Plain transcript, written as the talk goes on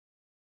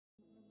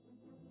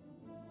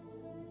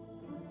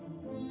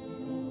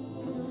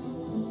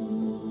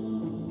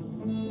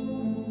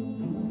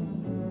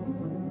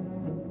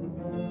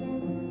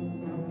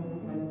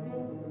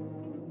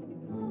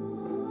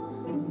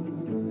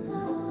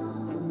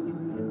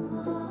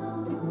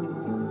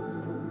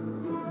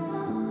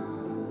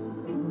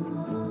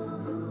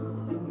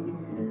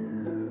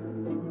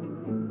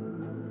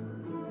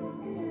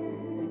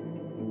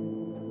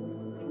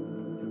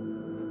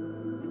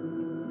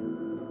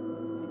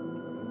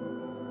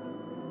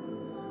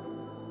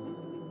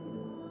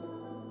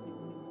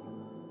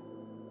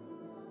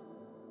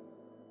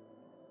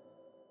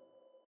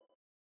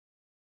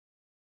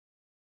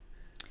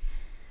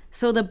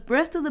So the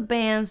rest of the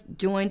bands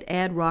joined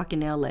Ad Rock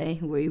in L.A.,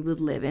 where he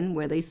was living,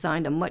 where they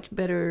signed a much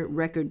better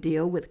record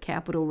deal with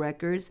Capitol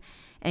Records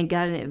and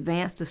got an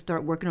advance to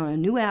start working on a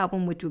new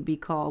album, which would be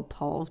called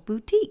Paul's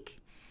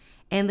Boutique.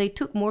 And they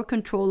took more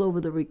control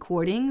over the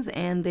recordings,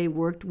 and they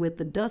worked with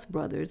the Dust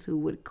Brothers, who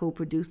would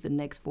co-produce the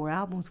next 4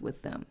 albums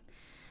with them.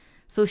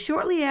 So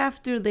shortly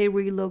after he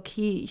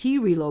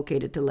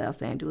relocated to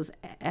Los Angeles,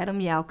 Adam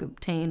Yauch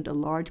obtained a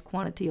large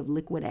quantity of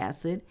liquid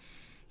acid.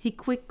 He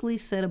quickly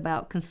set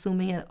about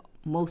consuming it,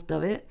 most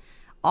of it,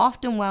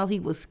 often while he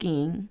was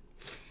skiing.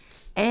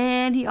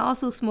 And he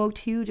also smoked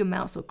huge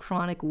amounts of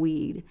chronic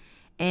weed.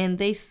 And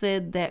they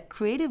said that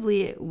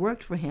creatively it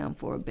worked for him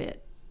for a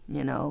bit,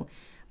 you know.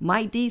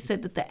 Mike D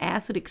said that the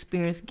acid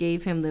experience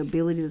gave him the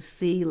ability to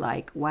see,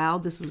 like, wow,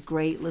 this is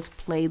great, let's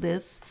play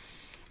this,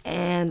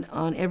 and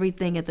on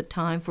everything at the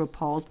time for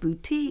Paul's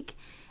Boutique.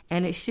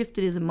 And it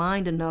shifted his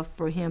mind enough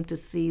for him to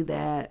see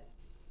that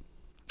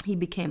he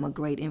became a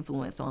great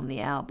influence on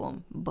the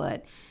album.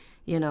 But,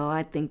 you know,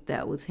 I think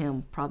that was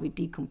him probably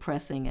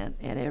decompressing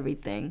at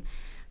everything.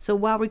 So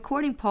while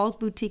recording Paul's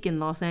Boutique in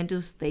Los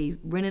Angeles, they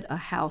rented a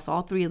house.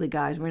 All 3 of the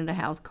guys rented a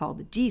house called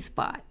the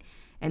G-Spot.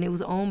 And it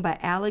was owned by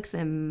Alex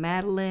and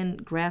Madeline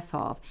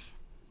Grashoff.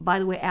 By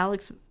the way,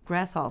 Alex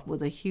Grashoff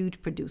was a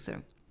huge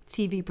producer,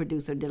 TV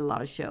producer, did a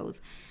lot of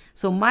shows.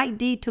 So Mike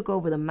D took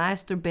over the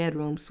master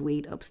bedroom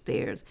suite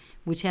upstairs,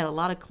 which had a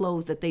lot of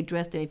clothes that they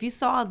dressed in. If you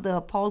saw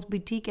the Paul's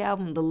Boutique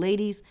album, the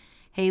ladies,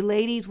 Hey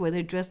Ladies, where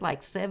they're dressed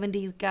like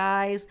 70s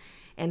guys,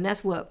 and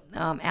that's what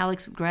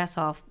Alex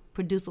Grashoff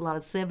produced a lot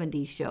of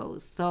 70s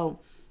shows. So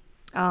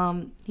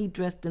he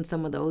dressed in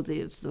some of those.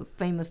 It's a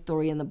famous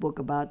story in the book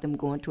about them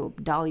going to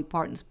a Dolly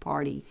Parton's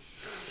party,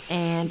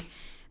 and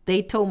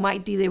they told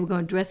Mike D they were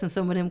going to dress in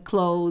some of them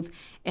clothes,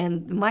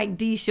 and Mike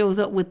D shows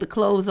up with the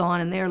clothes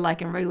on, and they're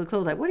like in regular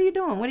clothes, like, what are you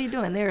doing? What are you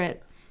doing? They're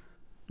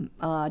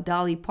at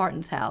Dolly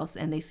Parton's house,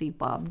 and they see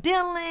Bob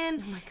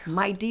Dylan. Oh,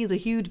 Mike D is a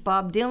huge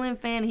Bob Dylan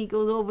fan. He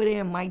goes over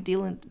there, and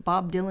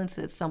Bob Dylan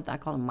says something. I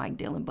call him Mike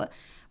Dylan, but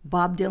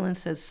Bob Dylan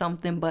says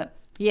something. But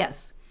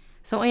yes.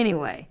 So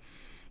anyway,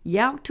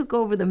 Yauch took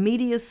over the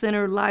Media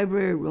Center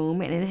library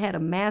room, and it had a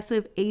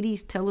massive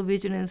 80s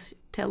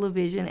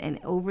television and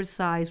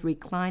oversized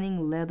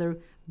reclining leather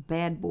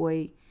bad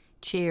boy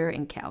chair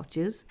and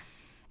couches.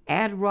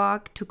 Ad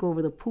Rock took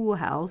over the pool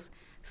house,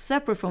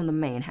 separate from the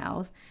main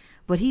house,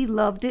 but he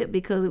loved it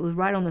because it was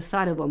right on the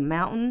side of a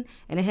mountain,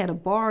 and it had a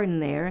bar in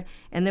there,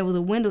 and there was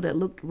a window that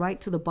looked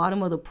right to the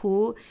bottom of the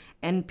pool,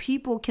 and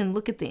people can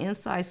look at the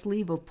inside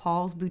sleeve of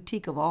Paul's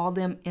Boutique of all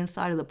them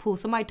inside of the pool.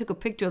 Somebody took a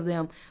picture of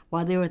them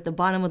while they were at the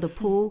bottom of the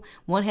pool.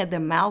 One had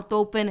their mouth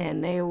open,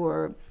 and they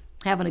were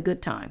having a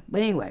good time.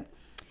 But anyway,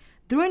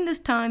 during this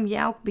time,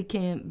 Yauch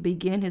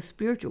began his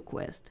spiritual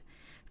quest.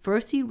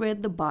 First, he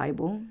read the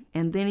Bible,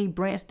 and then he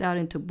branched out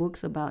into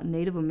books about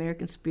Native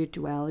American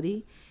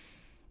spirituality.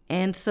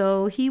 And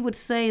so he would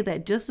say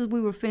that just as we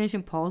were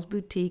finishing Paul's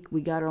Boutique,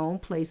 we got our own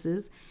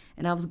places,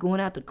 and I was going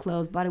out to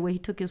clubs. By the way, he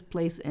took his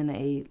place in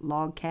a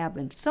log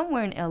cabin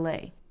somewhere in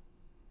L.A.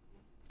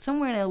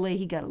 Somewhere in L.A.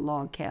 he got a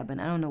log cabin.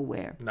 I don't know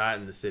where. Not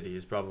in the city.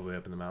 It's probably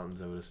up in the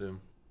mountains, I would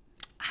assume.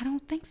 I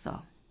don't think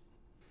so.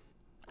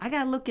 I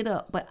got to look it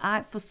up, but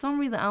for some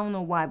reason, I don't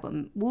know why, but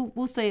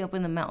we'll say up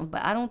in the mountains,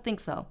 but I don't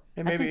think so.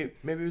 Hey, maybe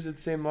it was at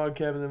the same log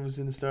cabin that was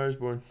in The Star Is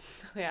Born.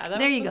 Yeah, that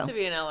was supposed to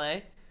be in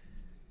L.A.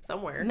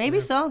 somewhere.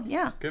 Maybe so,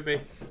 yeah. Could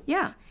be.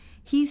 Yeah.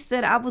 He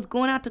said, I was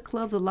going out to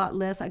clubs a lot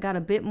less. I got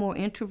a bit more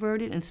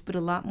introverted and spent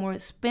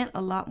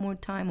a lot more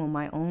time on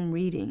my own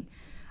reading.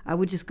 I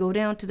would just go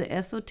down to the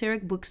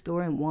esoteric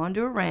bookstore and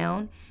wander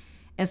around.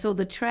 And so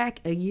the track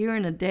A Year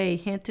and a Day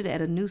hinted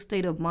at a new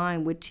state of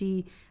mind, which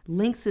he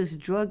links his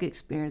drug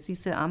experience. He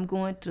said, I'm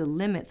going to the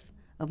limits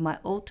of my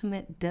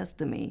ultimate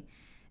destiny,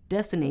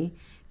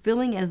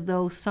 feeling as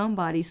though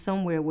somebody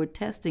somewhere were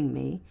testing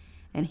me,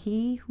 and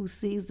he who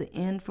sees the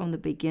end from the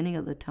beginning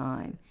of the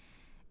time.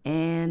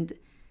 And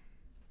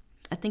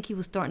I think he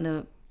was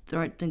starting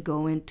to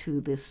go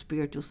into this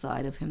spiritual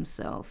side of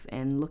himself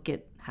and look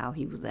at how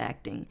he was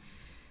acting.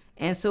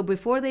 And so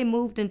before they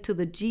moved into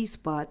the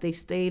G-Spot, they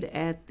stayed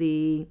at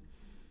the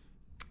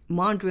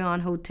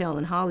Mondrian Hotel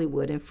in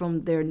Hollywood, and from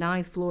their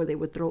 9th floor, they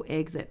would throw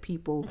eggs at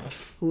people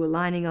who were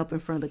lining up in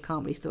front of the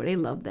Comedy Store. They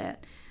loved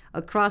that.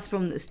 Across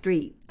from the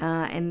street,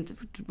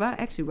 and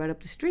actually right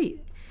up the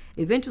street.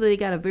 Eventually, they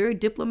got a very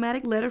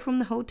diplomatic letter from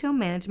the hotel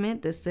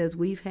management that says,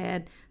 we've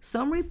had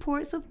some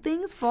reports of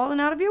things falling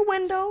out of your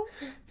window.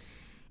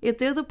 If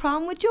there's a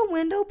problem with your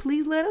window,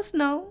 please let us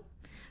know.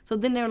 So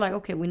then they were like,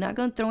 okay, we're not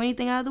going to throw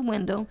anything out of the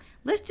window.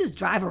 Let's just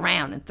drive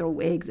around and throw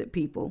eggs at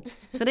people.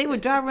 So they would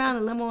drive around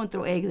in a limo and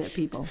throw eggs at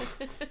people.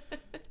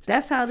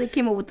 That's how they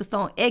came up with the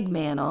song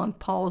Eggman on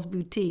Paul's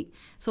Boutique.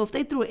 So if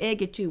they threw an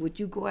egg at you, would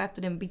you go after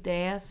them and beat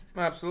their ass?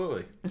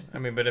 Absolutely. I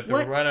mean, but if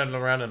they're running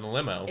around in a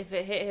limo. If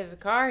it hit his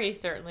car, he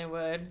certainly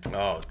would.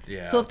 Oh,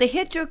 yeah. So if they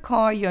hit your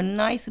car, your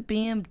nice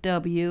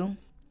BMW,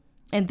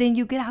 and then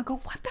you get out and go,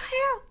 what the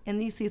hell? And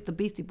then you see it's the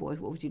Beastie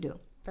Boys, what would you do?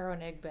 Throw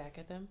an egg back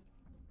at them.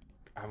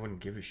 I wouldn't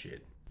give a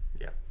shit.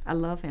 Yeah. I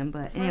love him,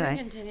 but Before we anyway.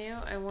 continue,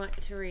 I want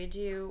to read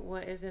you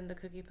what is in the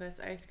Cookie Puss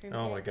ice cream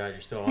Oh cake. my God,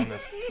 you're still on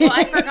this. Well,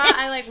 I forgot.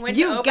 I went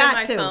to You open got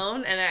my to.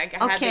 phone and I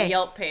had Okay. the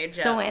Yelp page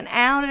up. So in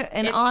honor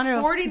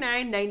of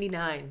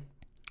 $49.99.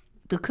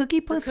 the Cookie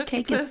Puss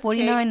Cookie cake Puss is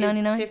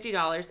 $49.99. Cake is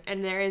 $50,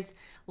 and there is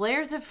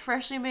layers of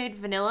freshly made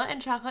vanilla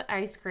and chocolate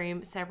ice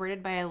cream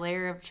separated by a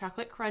layer of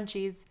chocolate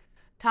crunchies,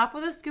 topped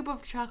with a scoop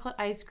of chocolate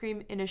ice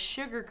cream in a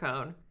sugar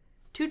cone,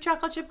 2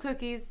 chocolate chip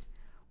cookies,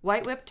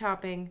 white whipped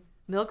topping,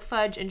 milk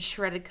fudge, and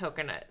shredded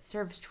coconut.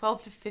 Serves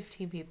 12 to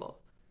 15 people.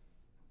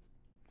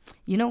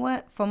 You know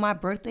what? For my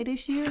birthday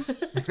this year,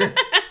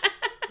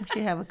 we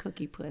should have a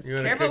Cookie Puss. You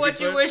want a Careful Cookie what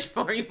you Puss? wish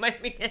for. You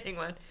might be getting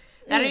one.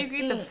 How do you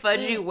get the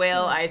fudgy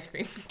whale ice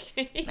cream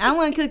cake? I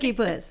want Cookie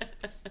Puss.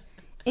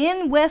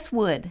 In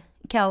Westwood,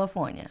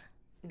 California.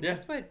 Yeah.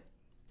 Westwood.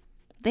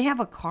 They have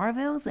a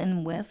Carvel's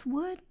in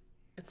Westwood?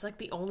 It's like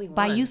the only one.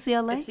 By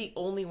UCLA? It's the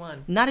only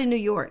one. Not in New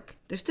York.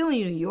 They're still in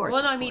New York.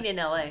 Well, no, of I mean course. in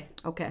LA.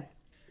 Okay.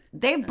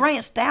 They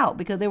branched out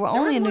because they were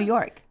only was in New one-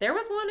 York. There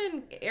was one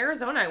in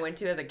Arizona I went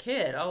to as a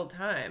kid all the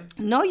time.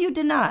 No, you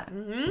did not.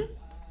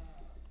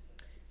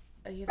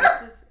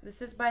 Yeah,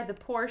 this is by the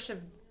Porsche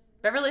of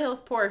Beverly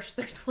Hills Porsche.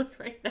 There's one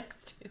right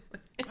next to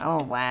it.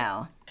 Oh,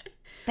 wow.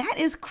 That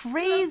is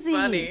crazy.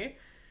 Funny.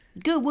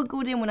 Good. We'll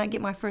go there when I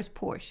get my first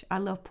Porsche. I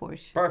love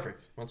Porsche.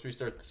 Perfect. Once we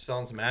start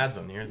selling some ads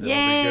on here, that'll be good.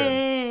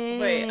 Yay.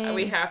 Wait,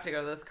 we have to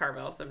go to this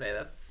Carvel someday.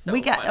 That's so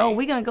we got. funny. Oh,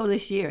 we're gonna go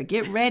this year.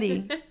 Get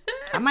ready.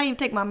 I might even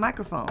take my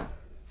microphone.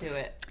 Do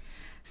it.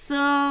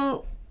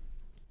 So,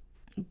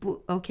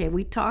 okay,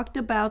 we talked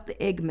about the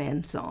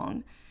Eggman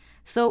song.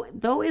 So,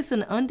 though it's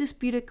an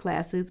undisputed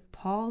classic,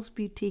 Paul's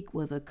Boutique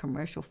was a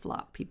commercial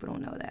flop. People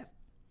don't know that,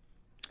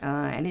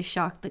 and it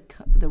shocked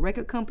the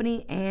record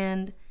company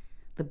and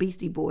the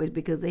Beastie Boys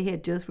because they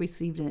had just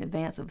received an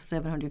advance of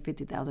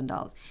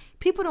 $750,000.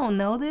 People don't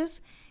know this.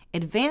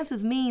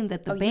 Advances mean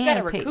that the band you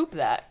gotta pay- recoup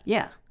that.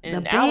 Yeah,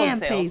 in the album band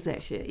sales. pays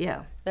that shit.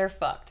 Yeah. They're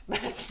fucked.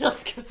 That's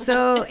not good.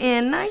 So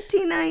in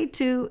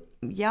 1992,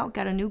 Yacht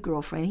got a new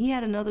girlfriend. He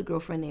had another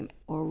girlfriend named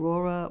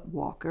Aurora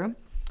Walker,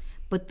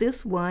 but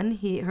this one,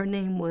 her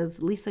name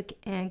was Lisa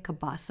Ann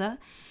Cabasa,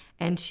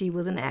 and she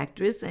was an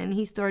actress. And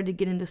he started to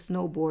get into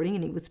snowboarding,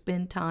 and he would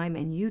spend time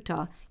in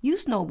Utah. You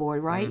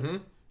snowboard, right? Mm-hmm.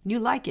 You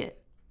like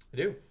it? I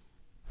do.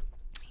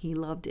 He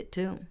loved it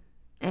too,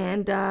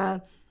 and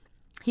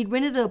he'd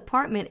rented an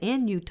apartment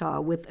in Utah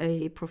with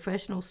a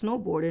professional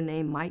snowboarder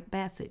named Mike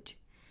Bassage.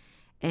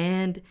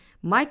 And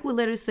Mike would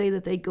let her say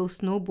that they go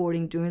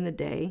snowboarding during the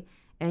day,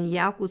 and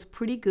Yauk was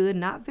pretty good,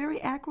 not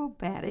very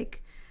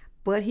acrobatic,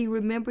 but he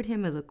remembered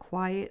him as a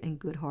quiet and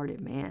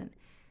good-hearted man.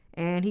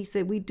 And he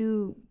said, we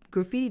do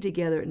graffiti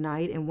together at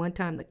night, and one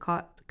time the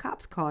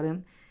cops caught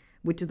him,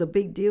 which is a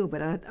big deal,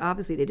 but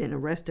obviously they didn't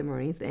arrest him or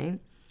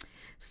anything.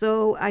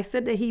 So I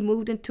said that he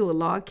moved into a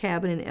log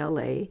cabin in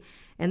L.A.,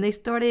 and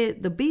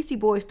the Beastie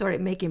Boys started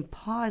making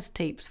pause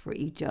tapes for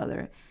each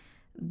other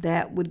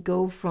that would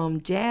go from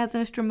jazz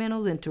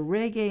instrumentals into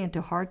reggae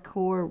into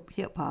hardcore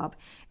hip-hop,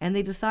 and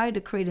they decided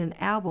to create an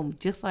album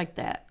just like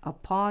that, a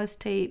pause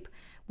tape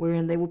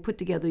wherein they would put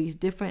together these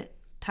different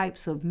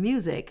types of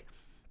music.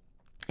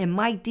 And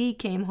Mike D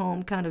came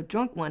home kind of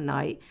drunk one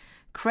night,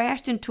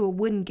 crashed into a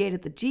wooden gate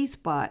at the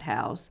G-Spot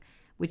house,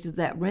 which is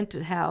that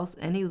rented house,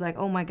 and he was like,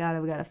 oh my God,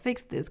 I've got to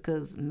fix this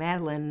because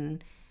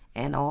Madeline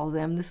and all of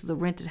them, this is a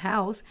rented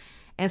house.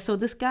 And so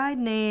this guy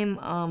named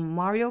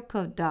Mario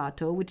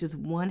Caudato, which is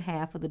one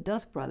half of the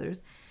Dust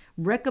Brothers,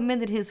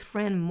 recommended his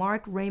friend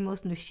Mark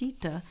Ramos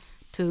Nishita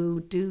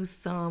to do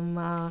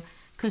some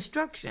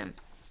construction.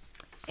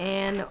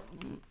 And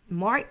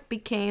Mark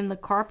became the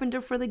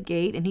carpenter for the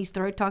gate, and he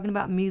started talking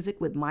about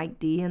music with Mike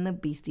D and the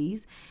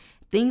Beasties.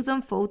 Things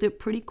unfolded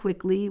pretty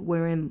quickly,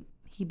 wherein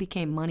he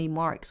became Money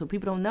Mark. So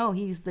people don't know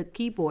he's the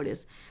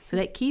keyboardist. So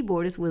that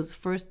keyboardist was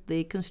first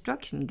the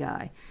construction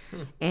guy.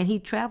 And he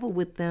traveled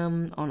with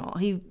them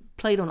he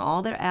played on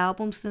all their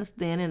albums since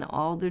then and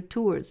all their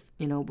tours,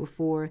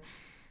 before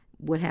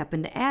what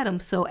happened to Adam.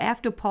 So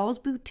after Paul's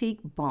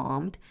Boutique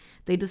bombed,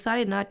 they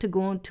decided not to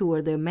go on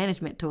tour. Their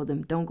management told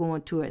them, don't go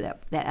on tour.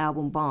 That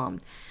album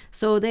bombed.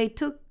 So they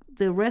took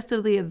the rest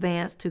of the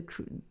advance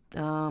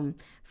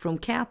from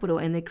Capitol,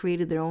 and they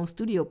created their own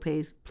studio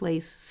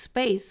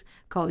space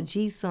called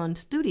G-Sun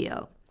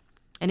Studio.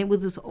 And it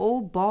was this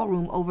old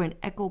ballroom over in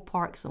Echo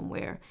Park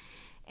somewhere.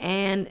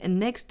 And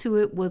next to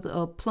it was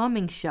a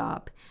plumbing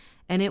shop,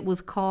 and it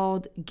was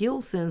called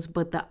Gilson's,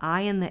 but the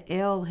I and the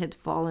L had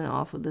fallen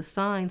off of the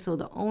sign, so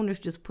the owners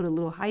just put a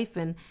little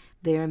hyphen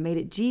there and made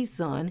it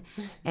G-Sun,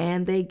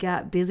 and they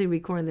got busy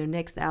recording their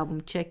next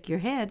album, Check Your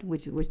Head,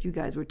 which is what you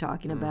guys were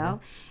talking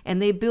about,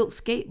 and they built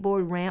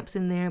skateboard ramps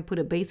in there and put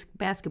a basic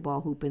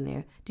basketball hoop in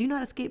there. Do you know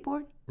how to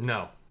skateboard?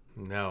 No.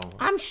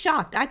 I'm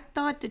shocked. I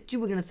thought that you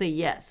were going to say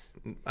yes.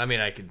 I mean,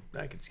 I could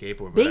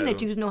skateboard. Being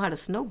that you know how to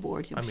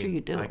snowboard, I'm sure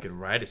you do. I could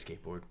ride a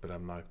skateboard, but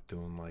I'm not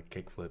doing like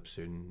kickflips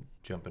and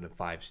jumping a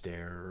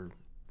 5-stair or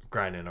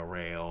grinding a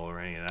rail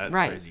or any of that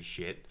crazy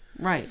shit.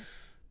 Right.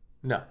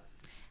 No.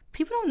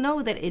 People don't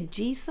know that at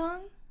G-Sun,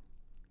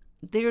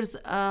 there's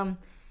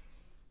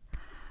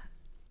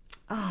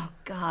Oh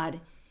God,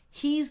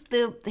 he's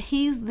the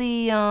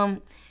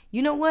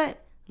you know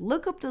what?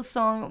 Look up the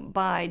song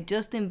by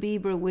Justin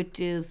Bieber, which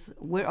is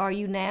 "Where Are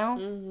You Now?"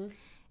 Mm-hmm.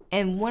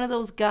 And one of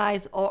those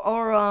guys,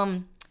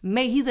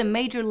 he's a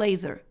Major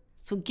Lazer.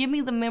 So give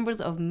me the members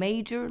of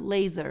Major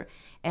Lazer,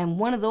 and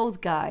one of those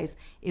guys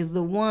is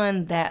the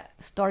one that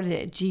started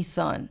at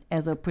G-Sun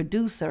as a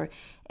producer,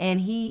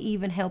 and he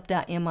even helped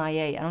out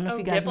MIA. I don't know if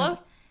you guys know.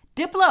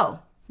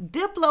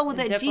 Diplo was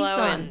at G-Sun.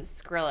 Diplo and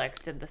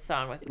Skrillex did the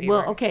song with Bieber.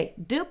 Well, okay,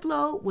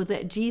 Diplo was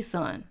at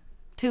G-Sun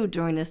too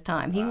during this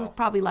time. He was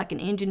probably like an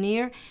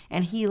engineer,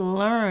 and he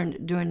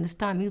learned during this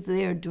time. He was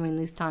there during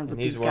this time with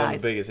these guys. He's one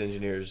of the biggest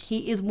engineers.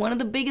 He is one of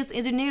the biggest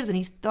engineers, and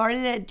he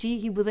started at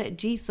he was at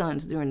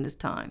G-Sun's during this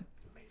time.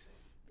 Amazing.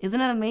 Isn't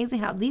that amazing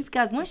how these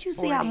guys, once you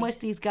see how much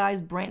these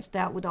guys branched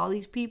out with all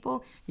these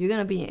people, you're going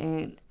to be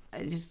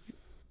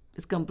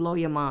it's going to blow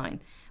your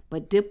mind.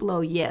 But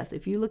Diplo, yes,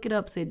 if you look it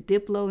up, say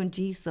Diplo and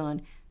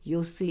G-Sun,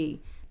 you'll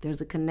see there's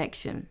a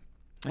connection.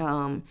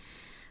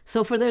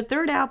 So for their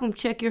third album,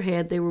 Check Your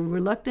Head, they were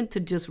reluctant to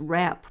just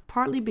rap,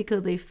 partly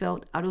because they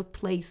felt out of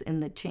place in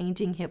the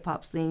changing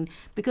hip-hop scene,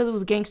 because it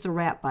was gangster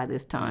rap by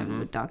this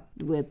time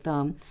with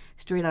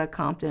Straight Outta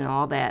Compton and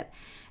all that.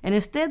 And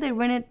instead, they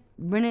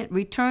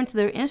returned to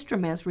their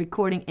instruments,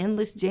 recording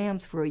endless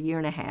jams for a year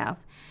and a half.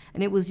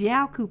 And it was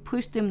Yauch who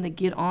pushed them to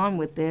get on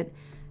with it,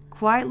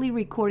 quietly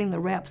recording the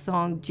rap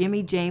song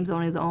Jimmy James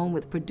on his own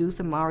with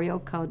producer Mario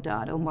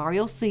Caldado,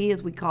 Mario C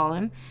as we call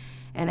him.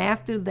 And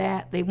after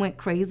that, they went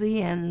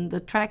crazy, and the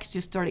tracks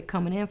just started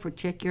coming in for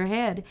Check Your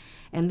Head.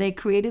 And they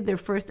created their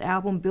first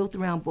album built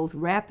around both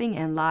rapping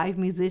and live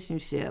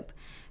musicianship.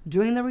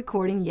 During the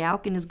recording,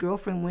 Yauch and his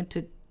girlfriend went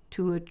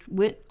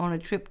on a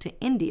trip to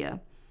India.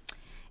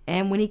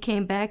 And when he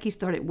came back, he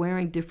started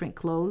wearing different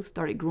clothes,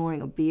 started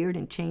growing a beard,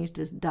 and changed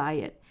his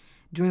diet.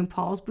 During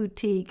Paul's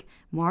Boutique,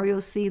 Mario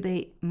C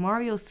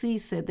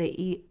said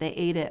they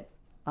ate at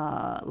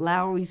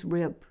Lowry's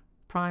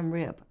Prime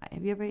Rib.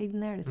 Have you ever eaten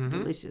there? It's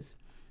delicious.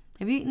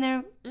 Have you eaten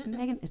there,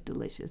 Megan? It's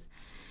delicious.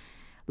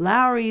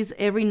 Lowry's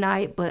every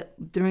night,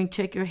 but during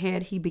Check Your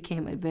Head, he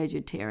became a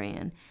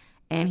vegetarian.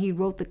 And he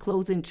wrote the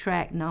closing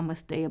track,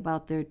 Namaste,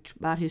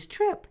 about his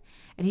trip.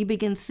 And he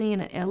began seeing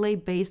an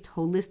LA-based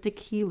holistic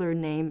healer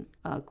named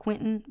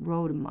Quentin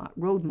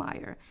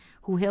Rodemeyer,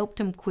 who helped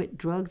him quit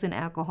drugs and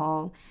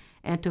alcohol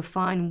and to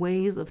find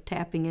ways of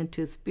tapping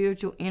into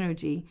spiritual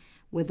energy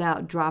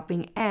without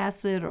dropping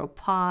acid or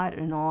pot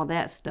and all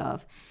that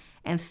stuff.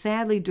 And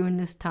sadly, during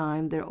this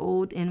time, their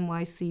old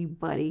NYC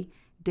buddy,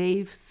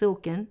 Dave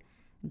Silken,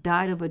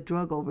 died of a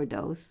drug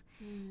overdose.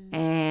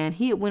 And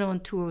he went on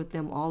tour with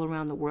them all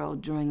around the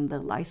world during the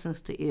License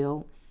to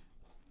Ill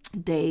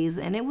days.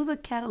 And it was a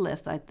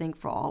catalyst, I think,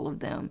 for all of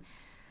them.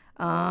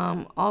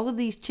 All of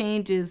these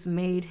changes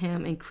made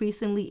him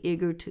increasingly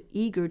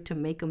eager to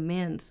make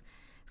amends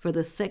for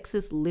the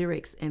sexist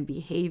lyrics and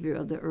behavior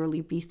of the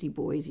early Beastie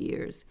Boys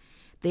years.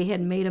 They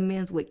had made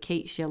amends with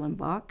Kate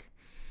Schellenbach.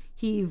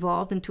 He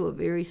evolved into a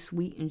very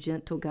sweet and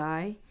gentle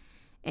guy.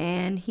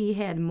 And he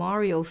had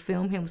Mario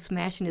film him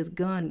smashing his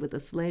gun with a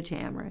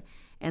sledgehammer.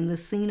 And the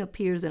scene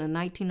appears in a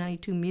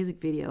 1992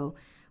 music video.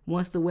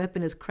 Once the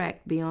weapon is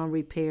cracked beyond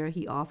repair,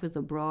 he offers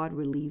a broad,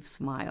 relieved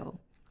smile.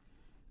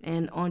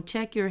 And on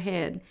Check Your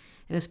Head,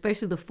 and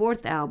especially the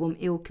fourth album,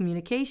 Ill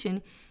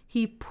Communication,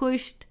 he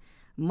pushed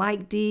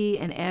Mike D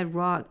and Ad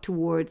Rock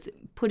towards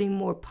putting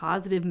more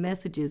positive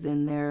messages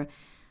in their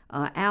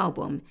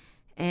album.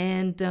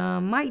 And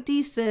Mike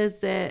D says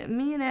that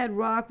me and Ad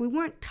Rock, we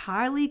weren't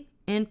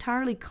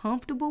entirely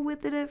comfortable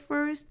with it at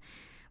first,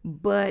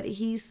 but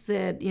he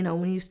said,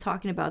 when he was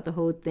talking about the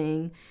whole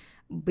thing,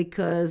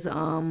 because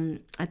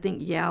I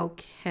think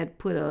Yauch had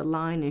put a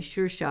line in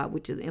Sure Shot,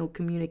 which is Ill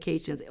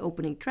Communication's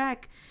opening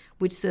track,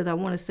 which says, I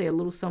want to say a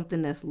little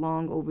something that's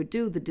long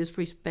overdue. The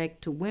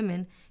disrespect to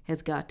women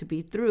has got to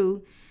be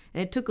through.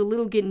 And it took a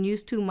little getting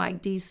used to,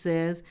 Mike D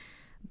says,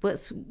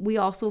 but we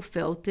also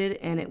felt it,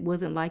 and it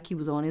wasn't like he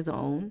was on his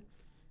own,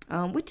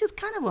 which is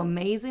kind of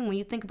amazing when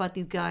you think about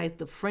these guys,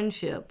 the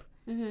friendship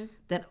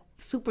that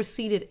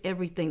superseded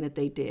everything that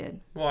they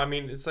did. Well, I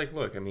mean, it's like,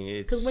 look, I mean,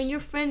 it's... Because when your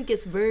friend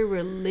gets very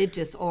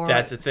religious or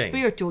that's the thing.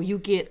 Spiritual, you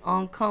get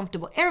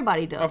uncomfortable.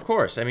 Everybody does. Of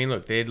course. I mean,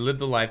 look, they had lived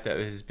the life that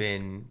has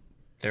been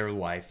their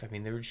life. I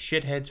mean, they were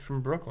shitheads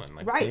from Brooklyn.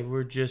 Like, right.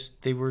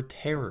 They were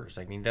terrors.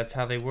 I mean, that's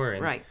how they were.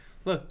 And right.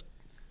 Look,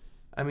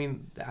 I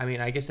mean,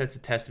 I guess that's a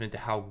testament to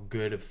how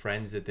good of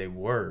friends that they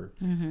were.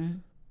 Mm-hmm.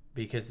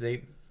 Because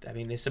they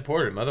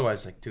supported him.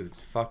 Otherwise, like, dude,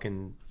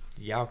 fucking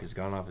Yauch has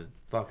gone off his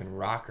fucking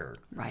rocker.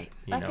 Right.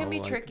 That can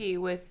be tricky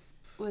with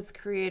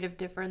creative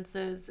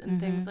differences and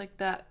things like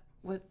that.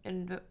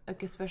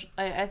 Especially,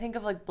 I think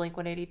of like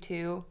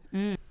Blink-182.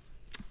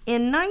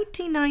 In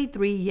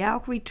 1993,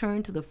 Yauch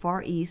returned to the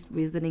Far East,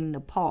 visiting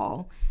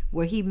Nepal,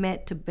 where he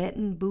met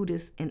Tibetan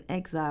Buddhists in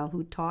exile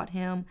who taught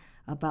him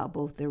about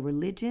both their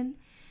religion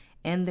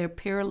and their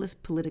perilous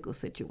political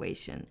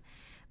situation.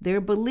 Their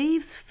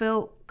beliefs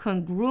felt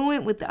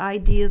congruent with the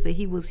ideas that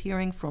he was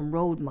hearing from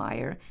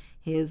Rodemeyer,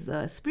 his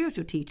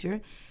spiritual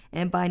teacher.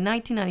 And by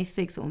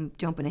 1996, I'm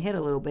jumping ahead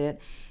a little bit,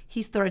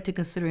 he started to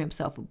consider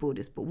himself a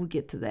Buddhist, but we'll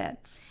get to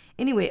that.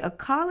 Anyway, a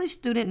college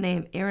student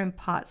named Erin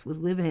Potts was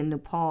living in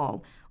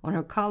Nepal on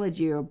her college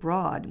year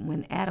abroad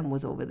when Adam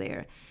was over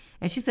there.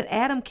 And she said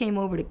Adam came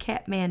over to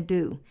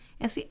Kathmandu.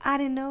 And see, I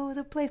didn't know there was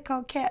a place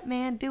called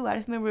Kathmandu. I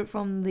just remember it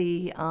from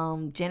the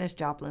Janis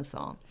Joplin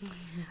song.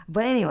 Mm-hmm.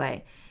 But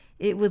anyway,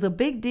 it was a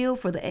big deal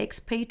for the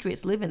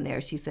expatriates living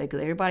there, she said,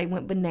 because everybody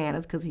went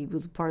bananas because he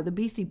was part of the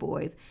Beastie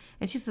Boys.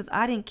 And she says,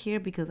 I didn't care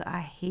because I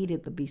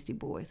hated the Beastie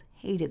Boys,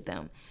 hated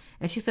them.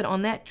 And she said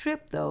on that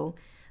trip, though,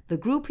 the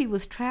group he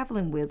was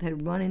traveling with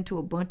had run into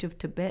a bunch of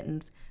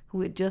Tibetans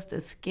who had just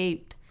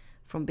escaped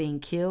from being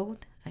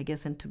killed, I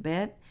guess, in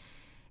Tibet.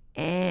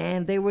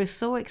 And they were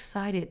so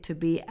excited to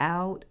be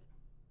out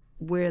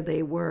where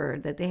they were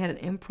that they had an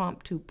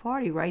impromptu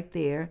party right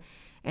there.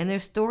 And their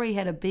story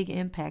had a big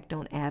impact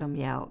on Adam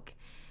Yauch.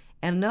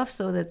 And enough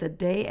so that the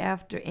day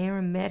after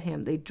Aaron met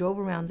him, they drove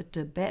around the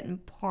Tibetan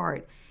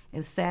part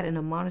and sat in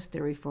a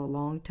monastery for a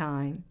long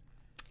time.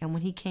 And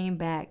when he came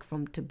back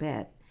from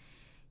Tibet,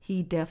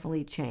 he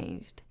definitely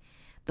changed.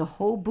 The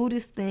whole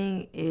Buddhist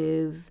thing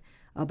is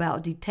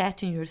about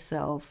detaching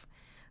yourself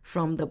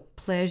from the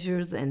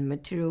pleasures and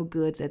material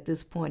goods. At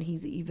this point,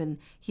 he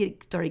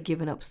had started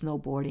giving up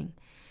snowboarding.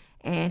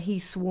 And he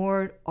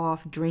swore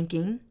off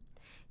drinking.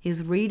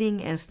 His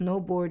reading and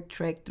snowboard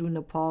trek through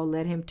Nepal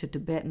led him to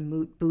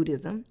Tibetan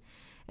Buddhism.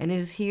 And it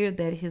is here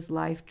that his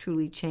life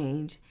truly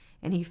changed.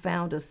 And he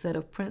found a set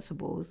of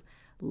principles,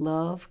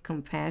 love,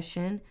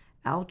 compassion,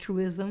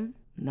 altruism,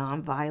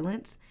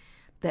 nonviolence,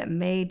 that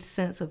made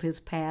sense of his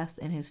past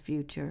and his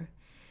future.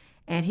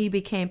 And he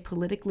became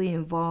politically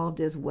involved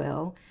as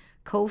well,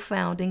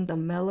 co-founding the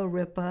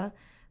Milarepa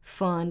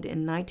Fund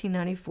in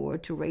 1994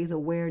 to raise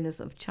awareness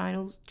of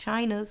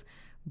China's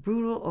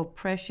brutal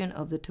oppression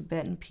of the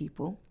Tibetan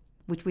people,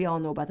 which we all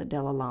know about the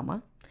Dalai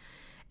Lama.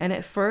 And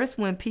at first,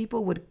 when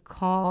people would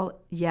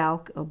call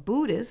Yauch a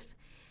Buddhist,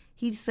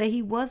 he'd say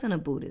he wasn't a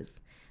Buddhist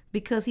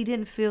because he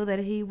didn't feel that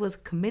he was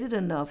committed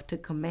enough to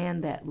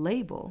command that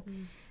label.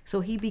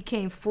 So he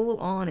became full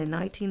on in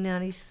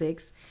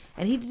 1996,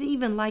 and he didn't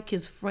even like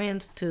his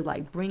friends to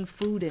bring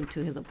food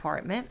into his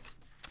apartment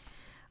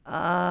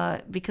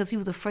because he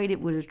was afraid it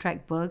would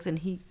attract bugs, and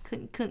he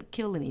couldn't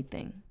kill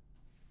anything.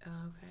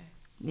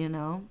 You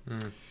know?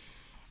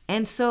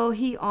 And so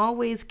he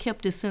always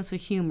kept his sense of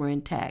humor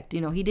intact.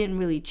 You know, he didn't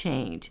really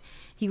change.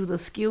 He was a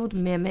skilled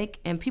mimic,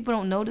 and people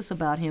don't notice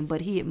about him,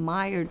 but he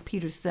admired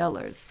Peter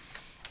Sellers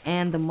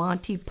and the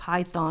Monty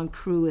Python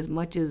crew as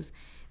much as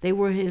they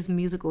were his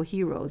musical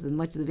heroes, as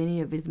much as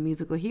any of his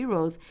musical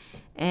heroes.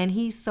 And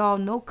he saw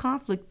no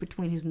conflict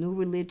between his new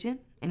religion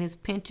and his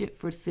penchant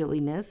for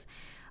silliness.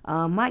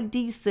 Mike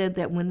D said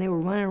that when they were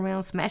running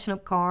around smashing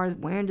up cars,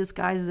 wearing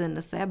disguises in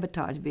the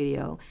Sabotage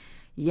video,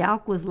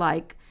 Yauch was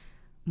like,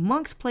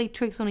 monks play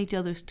tricks on each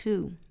other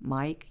too,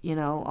 Mike, you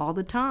know, all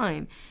the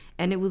time.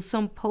 And it was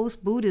some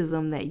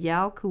post-Buddhism that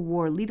Yauch, who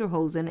wore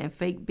lederhosen and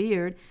fake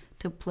beard,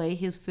 to play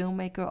his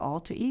filmmaker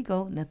alter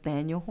ego,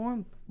 Nathaniel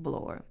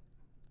Hornblower.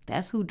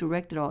 That's who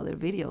directed all their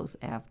videos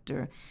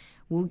after.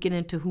 We'll get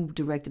into who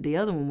directed the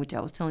other one, which I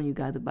was telling you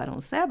guys about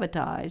on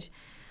Sabotage.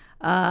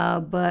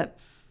 But,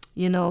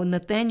 you know,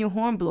 Nathaniel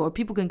Hornblower,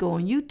 people can go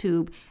on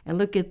YouTube and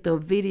look at the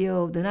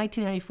video of the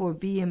 1994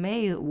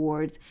 VMA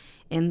Awards,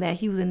 and that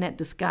he was in that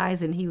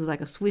disguise, and he was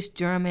like a Swiss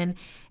German,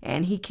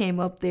 and he came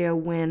up there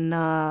when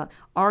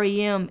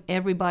REM,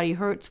 Everybody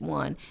Hurts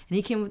won, and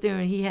he came up there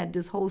and he had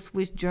this whole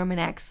Swiss German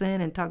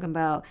accent and talking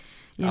about,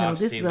 you know,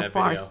 this is a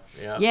farce.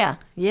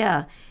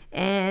 Yeah.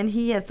 And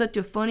he had such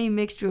a funny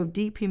mixture of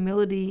deep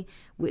humility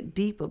with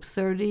deep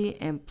absurdity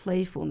and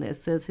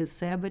playfulness, says his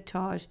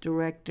Sabotage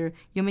director.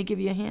 You want me to give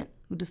you a hint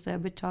who the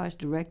Sabotage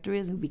director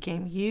is, who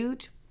became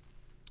huge?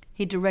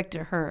 He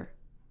directed Her.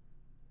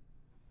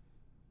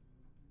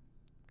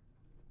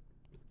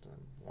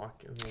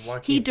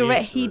 He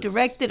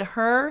directed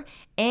Her,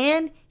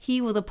 and he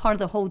was a part of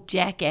the whole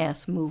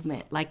Jackass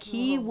movement. Like,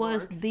 he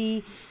was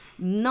the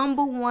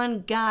number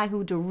one guy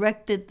who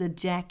directed the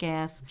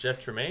Jackass. Jeff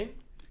Tremaine?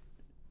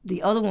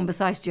 The other one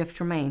besides Jeff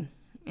Tremaine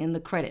in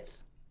the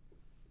credits.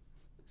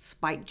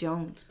 Spike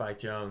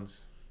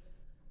Jonze.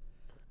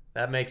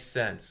 That makes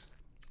sense.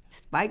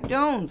 Spike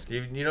Jonze.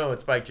 You know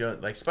what Spike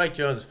Jonze, like, Spike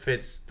Jonze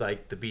fits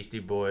like the Beastie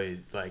Boys,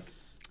 like.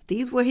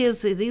 These were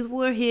his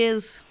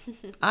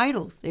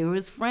idols. They were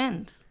his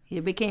friends.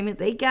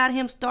 They got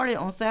him started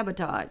on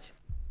Sabotage.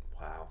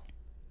 Wow.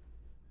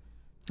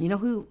 You know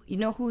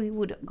who he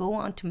would go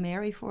on to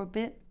marry for a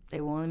bit? They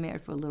were only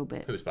married for a little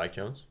bit. Who, Spike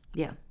Jonze?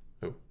 Yeah.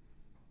 Who?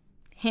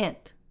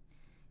 Hint.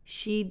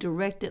 She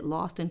directed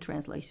Lost in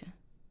Translation.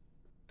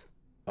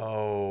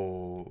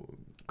 Oh.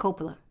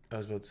 Coppola. I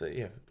was about to say,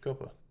 yeah,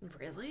 Coppola.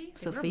 Really?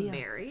 Sophia. They were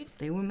married?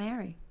 They were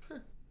married. Huh.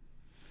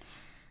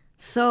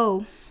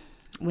 So,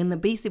 when the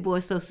Beastie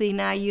Boys, so see,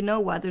 now you know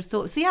why they're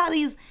so, see how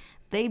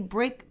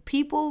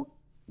people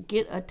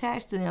get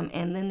attached to them,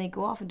 and then they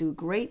go off and do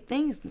great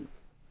things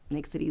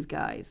next to these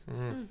guys.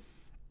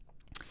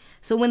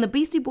 So when the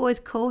Beastie Boys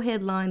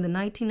co-headlined the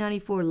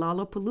 1994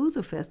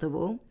 Lollapalooza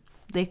Festival,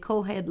 they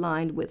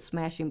co-headlined with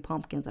Smashing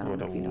Pumpkins. I don't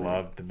know if you know that. Would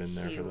have loved to have been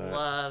there He for that.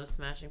 loves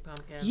Smashing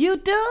Pumpkins. You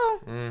do?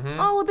 Mm-hmm.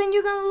 Oh, then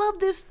you're going to love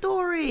this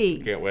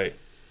story. Can't wait.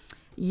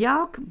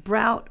 Yauk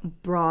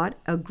brought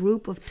a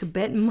group of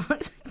Tibetan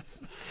monks.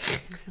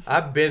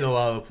 I've been to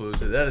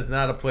Lollapalooza. That is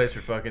not a place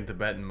for fucking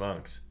Tibetan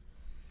monks.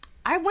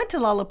 I went to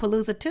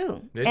Lollapalooza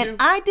too. Did and you?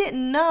 I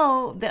didn't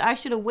know that I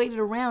should have waited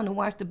around and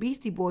watched the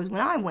Beastie Boys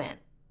when I went.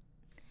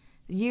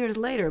 Years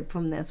later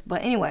from this.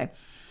 But anyway,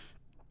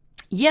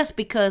 yes,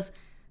 because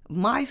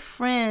my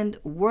friend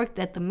worked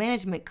at the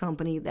management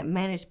company that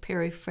managed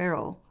Perry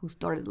Farrell, who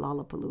started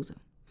Lollapalooza.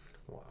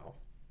 Wow.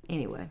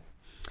 Anyway,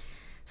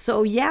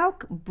 so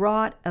Yauk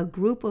brought a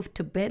group of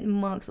Tibetan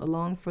monks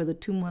along for the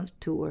 2-month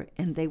tour,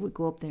 and they would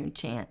go up there and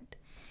chant.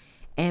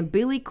 And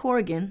Billy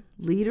Corgan,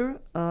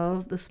 leader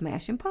of the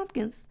Smashing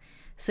Pumpkins,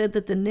 said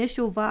that the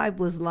initial vibe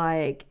was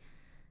like,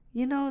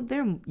 you know,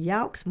 they're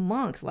Yauk's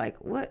monks. Like,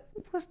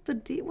 what's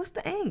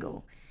the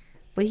angle?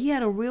 But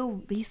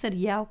he said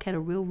Yauk had a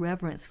real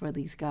reverence for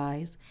these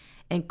guys.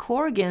 And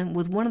Corgan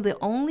was one of the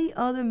only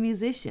other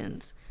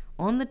musicians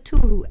on the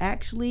tour who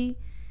actually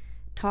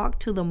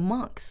talked to the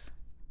monks,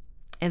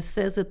 and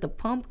says that the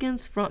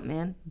Pumpkins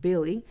frontman,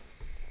 Billy,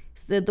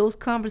 said those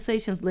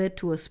conversations led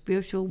to a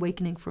spiritual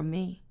awakening for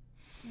me.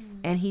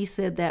 And he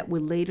said that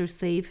would later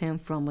save him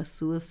from a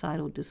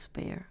suicidal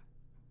despair.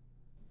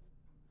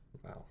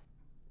 Wow.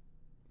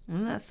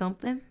 Isn't that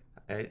something?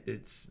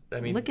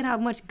 Look at how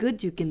much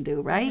good you can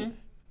do, right? Mm-hmm.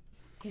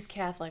 He's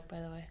Catholic, by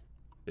the way.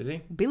 Is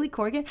he? Billy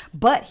Corgan.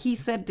 But he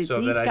said that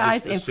these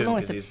guys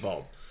influenced him. He's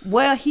bald.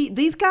 Well,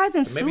 these guys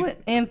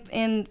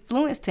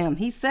influenced him.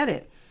 He said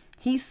it.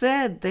 He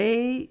said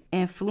they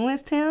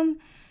influenced him,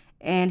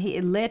 and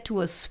it led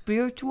to a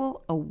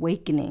spiritual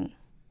awakening.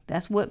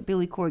 That's what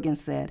Billy Corgan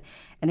said.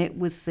 And it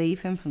would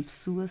save him from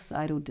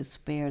suicidal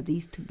despair,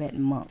 these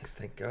Tibetan monks.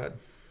 Thank God.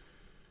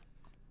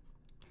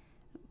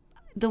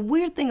 The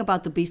weird thing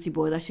about the Beastie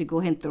Boys, I should go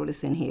ahead and throw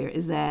this in here,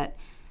 is that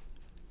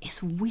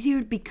it's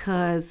weird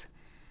because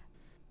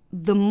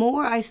the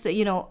more I say,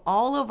 you know,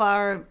 all of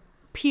our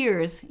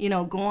peers, you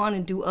know, go on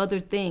and do other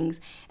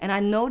things. And I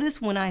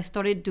noticed when I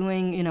started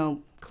doing, you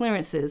know,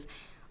 clearances,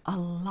 a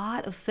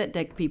lot of set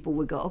deck people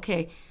would go,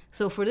 okay,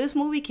 so for this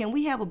movie, can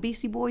we have a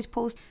Beastie Boys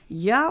post?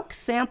 Yauk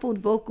sampled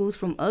vocals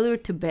from other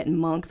Tibetan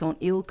monks on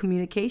Ill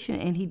Communication,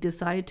 and he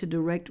decided to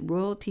direct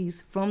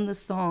royalties from the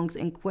songs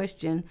in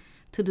question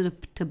to the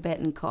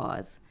Tibetan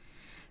cause.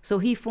 So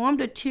he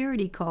formed a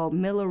charity called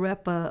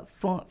Milarepa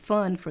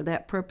Fund for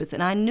that purpose.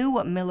 And I knew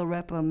what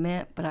Milarepa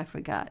meant, but I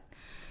forgot.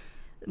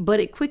 But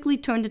it quickly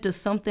turned into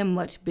something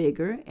much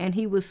bigger, and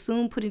he was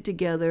soon putting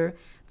together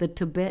the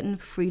Tibetan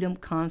Freedom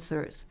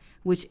Concerts,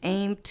 which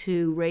aimed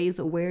to raise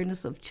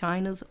awareness of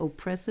China's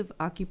oppressive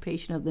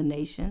occupation of the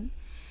nation.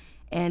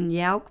 And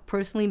Yauk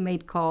personally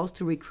made calls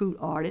to recruit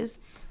artists,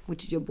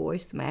 which is your boy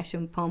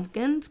Smashing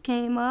Pumpkins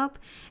came up,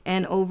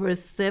 and over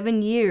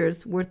 7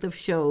 years worth of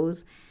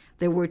shows,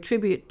 there were a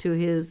tribute to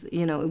his,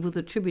 you know, it was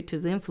a tribute to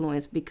the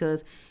influence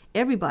because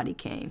everybody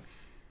came.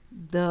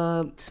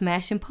 The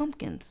Smashing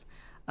Pumpkins,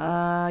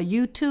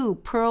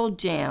 U2, Pearl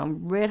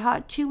Jam, Red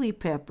Hot Chili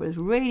Peppers,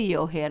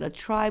 Radiohead, A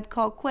Tribe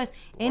Called Quest.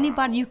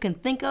 Anybody you can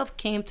think of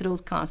came to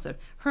those concerts.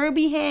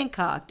 Herbie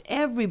Hancock,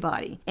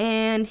 everybody.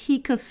 And he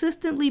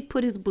consistently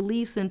put his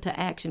beliefs into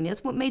action.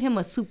 That's what made him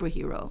a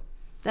superhero.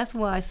 That's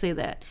why I say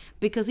that.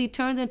 Because he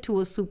turned into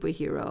a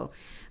superhero.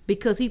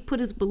 Because he put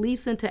his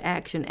beliefs into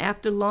action.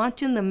 After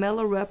launching the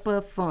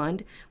Milarepa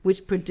Fund,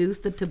 which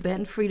produced the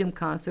Tibetan Freedom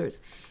Concerts,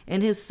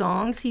 in his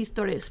songs, he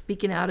started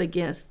speaking out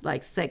against,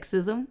 like,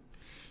 sexism.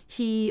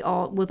 He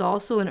was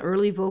also an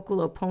early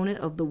vocal opponent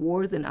of the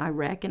wars in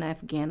Iraq and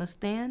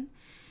Afghanistan.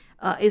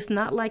 It's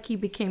not like he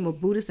became a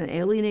Buddhist and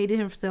alienated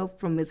himself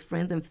from his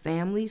friends and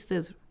family,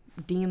 says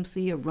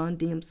DMC or Run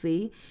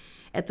DMC.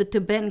 At the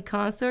Tibetan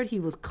concert, he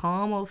was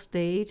calm off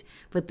stage,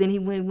 but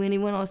then when he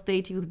went on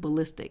stage, he was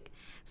ballistic.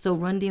 So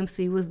Run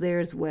DMC was there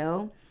as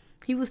well.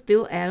 He was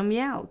still Adam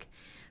Yauk.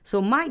 So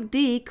Mike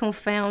D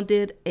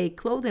co-founded a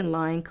clothing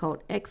line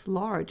called X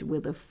Large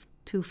with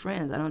two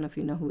friends. I don't know if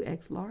you know who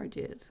X Large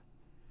is.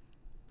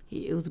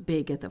 It was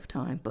big at the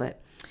time,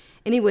 but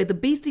anyway, the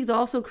Beasties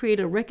also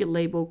created a record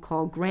label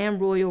called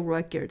Grand Royal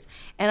Records,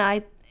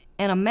 and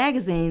a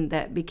magazine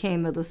that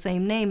became of the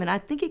same name, and I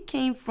think it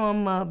came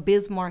from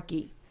Biz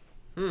Markie.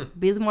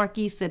 Biz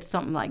Markie said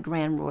something like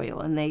Grand Royal,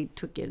 and they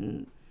took it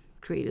and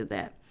created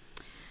that.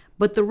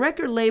 But the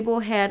record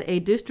label had a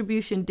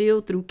distribution deal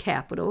through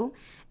Capitol,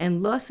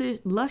 and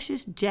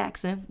Luscious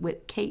Jackson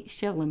with Kate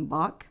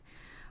Schellenbach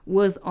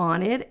was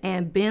on it,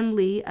 and Ben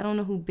Lee, I don't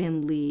know who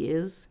Ben Lee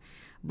is,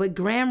 but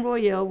Grand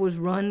Royale was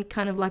run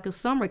kind of like a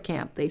summer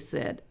camp, they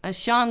said.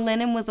 Sean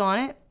Lennon was on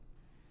it,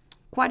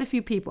 quite a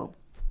few people.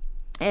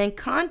 And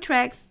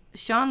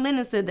Sean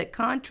Lennon said that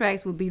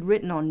contracts would be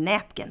written on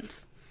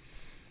napkins.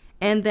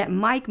 And that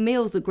Mike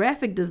Mills, the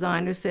graphic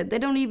designer, said they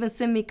don't even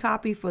send me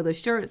copy for the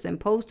shirts and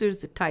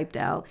posters typed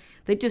out.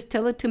 They just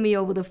tell it to me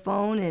over the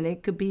phone, and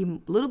it could be a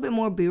little bit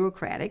more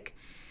bureaucratic.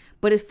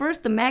 But at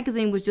first, the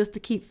magazine was just to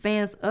keep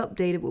fans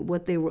updated with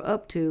what they were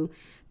up to.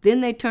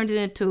 Then they turned it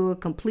into a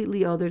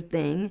completely other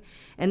thing.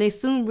 And they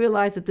soon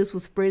realized that this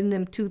was spreading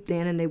them too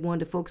thin, and they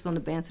wanted to focus on the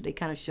band, so they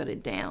kind of shut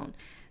it down.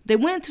 They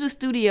went into the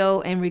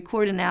studio and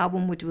recorded an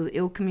album, which was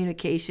Ill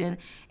Communication,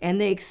 and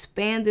they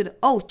expanded.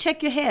 Oh,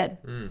 Check Your Head.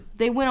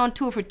 They went on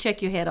tour for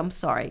Check Your Head. I'm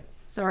sorry,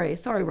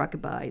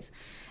 Rockabye.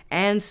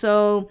 And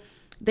so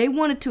they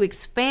wanted to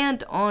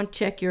expand on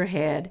Check Your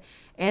Head,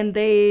 and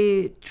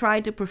they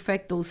tried to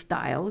perfect those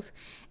styles.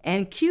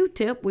 And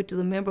Q-Tip, which is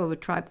a member of A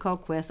Tribe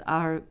Called Quest,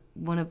 are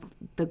one of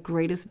the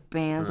greatest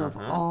bands of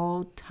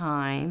all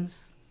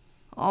times.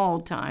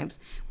 All times.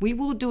 We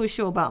will do a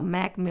show about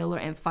Mac Miller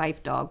and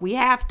Phife Dawg. We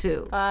have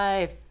to.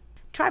 Phife.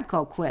 Tribe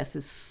Called Quest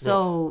is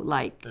so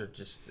They're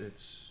just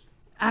it's.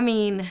 I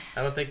mean,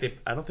 I don't think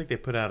they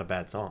put out a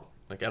bad song.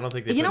 Like I don't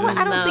think they. You know what?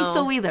 I don't think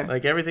so either.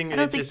 Like everything. I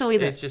don't think so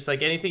either. It's just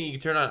like anything you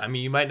can turn on. I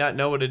mean, you might not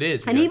know what it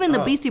is. And even the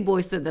Beastie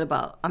Boys said that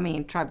about. I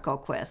mean, Tribe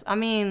Called Quest. I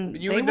mean,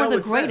 they were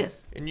the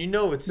greatest. And you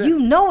know it's them. You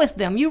know it's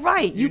them. You're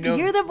right. You can know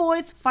hear their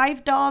voice,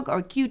 Phife Dawg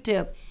or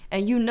Q-Tip,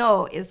 and you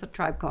know it's A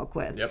Tribe Called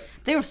Quest. Yep.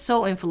 They were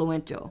so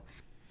influential.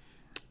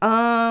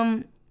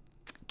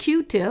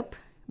 Q-Tip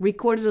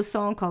recorded a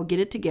song called Get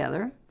It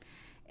Together,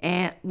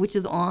 and which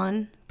is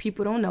on,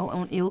 people don't know,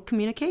 on Ill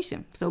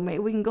Communication. So maybe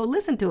we can go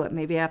listen to it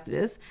maybe after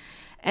this.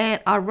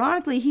 And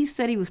ironically, he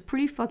said he was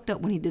pretty fucked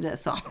up when he did that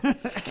song.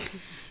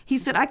 He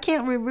said, I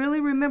can't really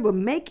remember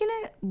making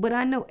it, but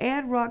I know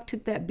Ad Rock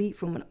took that beat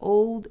from an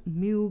old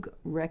Moog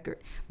record.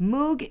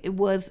 Moog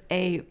was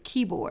a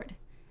keyboard.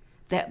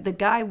 That the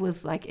guy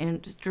was like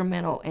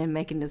instrumental in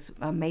making this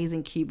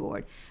amazing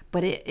keyboard,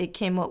 but it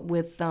came up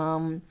with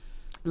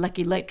like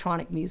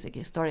electronic music.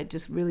 It started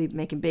just really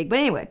making big. But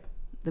anyway,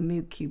 the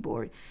Moog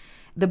keyboard.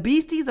 The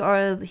Beasties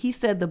he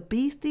said the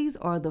Beasties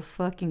are the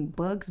fucking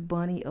Bugs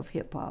Bunny of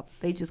hip hop.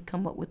 They just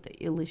come up with the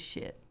illest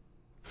shit.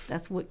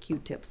 That's what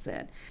Q-Tip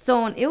said.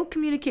 So on Ill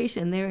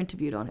Communication, they're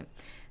interviewed on it.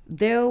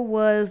 There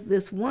was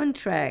this one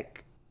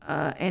track,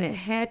 and it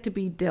had to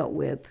be dealt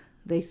with,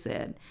 they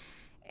said.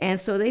 And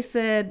so they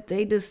said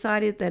they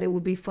decided that it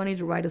would be funny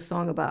to write a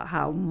song about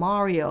how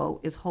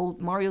Mario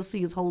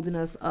C is holding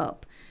us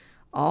up,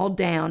 all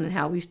down, and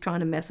how he's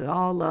trying to mess it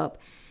all up.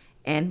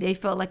 And they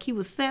felt like he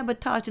was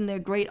sabotaging their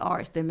great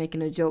arts. They're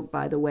making a joke,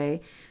 by the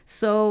way.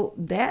 So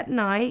that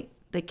night,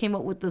 they came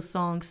up with the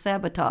song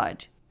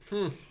Sabotage.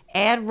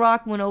 Ad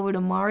Rock went over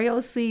to Mario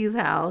C's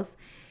house,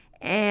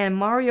 and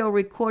Mario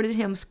recorded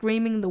him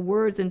screaming the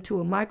words into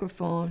a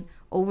microphone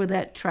over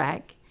that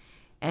track.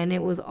 And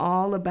it was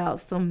all about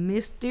some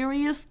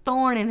mysterious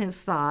thorn in his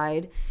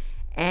side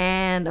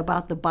and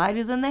about the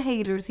biters and the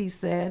haters, he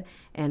said,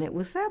 and it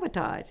was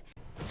Sabotage.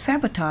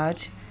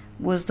 Sabotage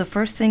was the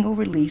first single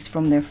released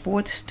from their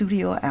fourth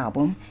studio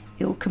album,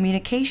 Ill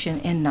Communication,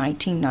 in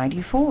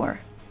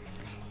 1994.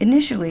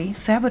 Initially,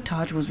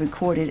 Sabotage was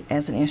recorded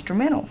as an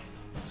instrumental.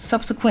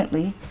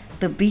 Subsequently,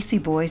 the Beastie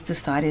Boys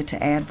decided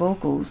to add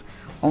vocals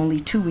only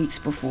 2 weeks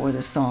before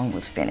the song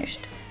was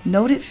finished.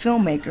 Noted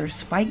filmmaker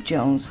Spike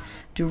Jonze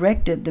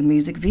directed the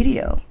music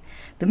video.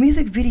 The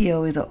music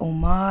video is a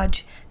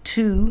homage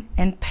to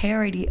and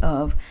parody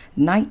of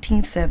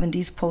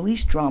 1970s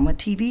police drama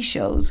TV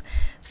shows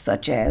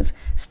such as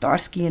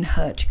Starsky and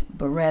Hutch,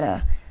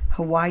 Beretta,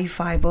 Hawaii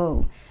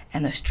Five-0,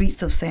 and The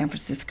Streets of San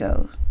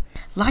Francisco.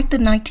 Like the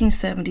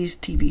 1970s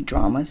TV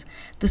dramas,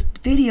 this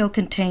video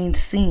contains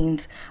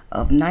scenes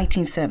of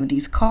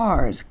 1970s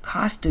cars,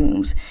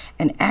 costumes,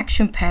 and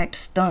action-packed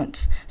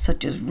stunts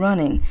such as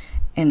running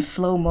in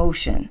slow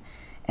motion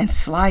and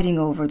sliding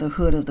over the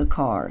hood of the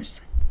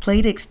cars.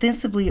 Played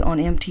extensively on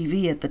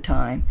MTV at the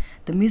time,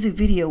 the music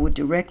video would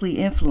directly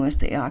influence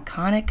the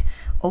iconic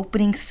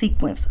opening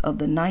sequence of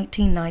the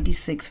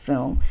 1996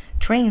 film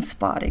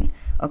Trainspotting,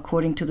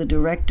 according to the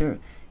director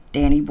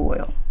Danny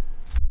Boyle.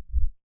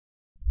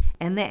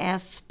 And they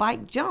asked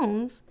Spike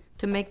Jonze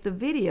to make the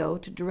video,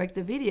 to direct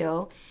the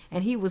video,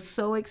 and he was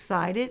so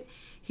excited.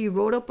 He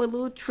wrote up a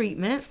little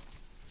treatment,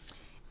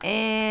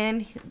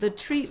 and the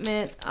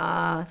treatment,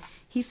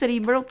 he said he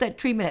wrote that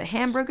treatment at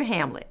Hamburger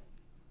Hamlet,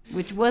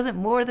 which wasn't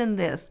more than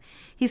this.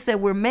 He said,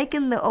 we're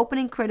making the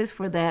opening credits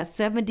for that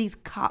 70s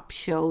cop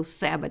show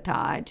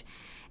Sabotage,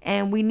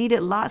 and we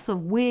needed lots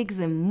of wigs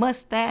and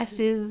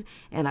mustaches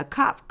and a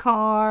cop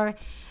car,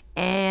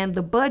 and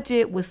the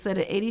budget was set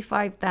at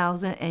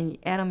 $85,000, and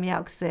Adam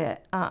Yauch said,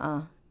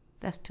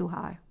 that's too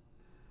high.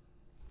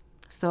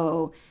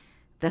 So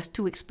that's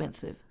too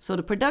expensive. So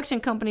the production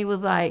company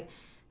was like,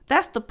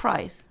 that's the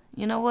price.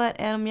 You know what,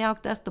 Adam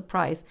Yauch, that's the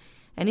price.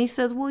 And he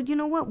says, well, you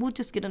know what, we'll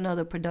just get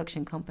another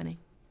production company.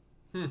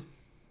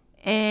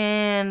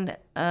 And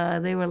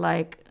they were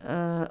like,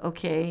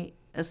 okay.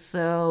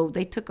 So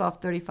they took off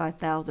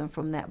 $35,000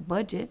 from that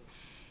budget,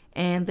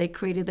 and they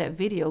created that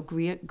video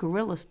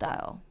guerrilla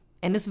style.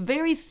 And it's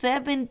very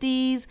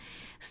 70s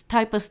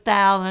type of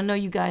style. And I know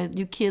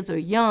you kids are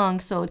young,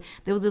 so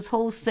there was this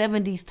whole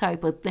 70s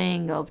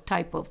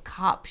type of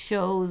cop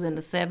shows in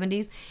the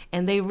 70s,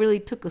 and they really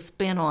took a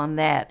spin on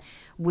that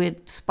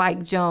with Spike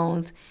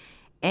Jonze.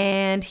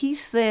 And he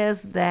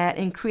says that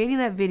in creating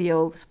that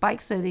video, Spike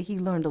said that he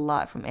learned a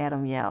lot from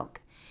Adam Yauch.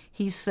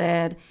 He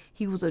said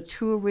he was a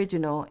true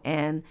original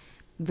and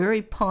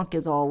very punk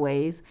as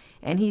always.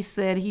 And he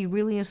said he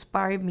really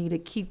inspired me to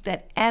keep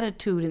that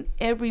attitude in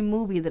every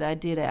movie that I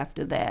did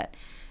after that,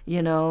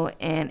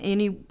 and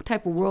any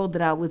type of world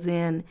that I was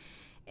in.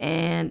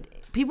 And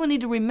people need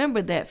to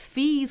remember that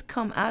fees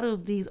come out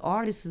of these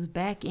artists'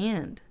 back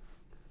end.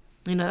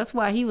 That's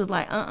why he was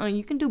like,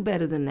 you can do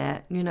better than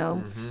that,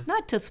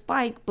 not to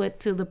Spike, but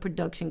to the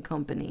production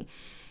company.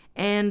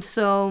 And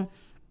so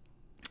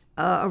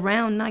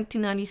around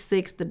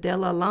 1996, the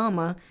Dalai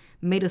Lama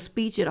made a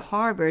speech at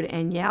Harvard,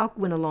 and Yauch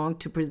went along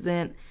to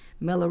present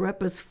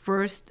Milarepa's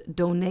first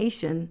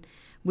donation,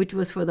 which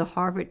was for the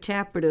Harvard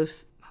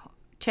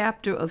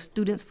chapter of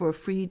Students for a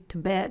Free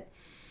Tibet.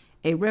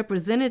 A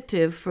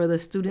representative for the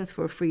Students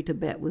for a Free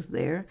Tibet was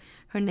there.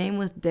 Her name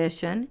was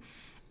Deshan,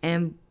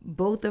 and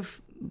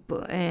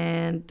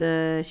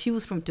she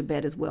was from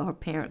Tibet as well. Her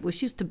parent,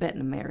 she was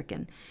Tibetan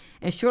American.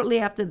 And shortly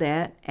after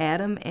that,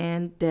 Adam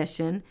and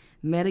Deshan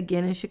met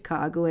again in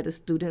Chicago at a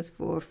Students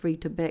for a Free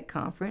Tibet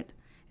conference,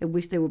 at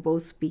which they were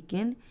both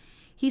speaking.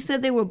 He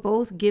said they were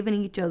both giving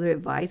each other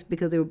advice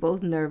because they were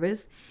both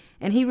nervous,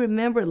 and he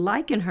remembered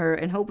liking her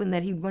and hoping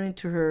that he'd run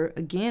into her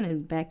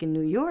again back in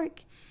New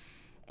York.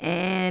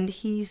 And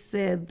he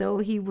said, though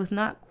he was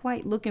not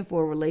quite looking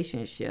for a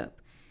relationship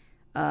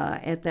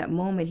at that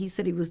moment, he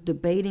said he was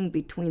debating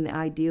between the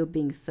idea of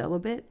being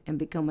celibate and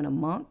becoming a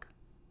monk,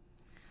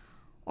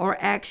 or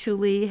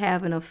actually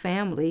having a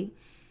family.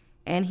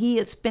 And he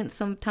had spent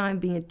some time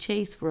being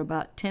chaste for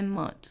about 10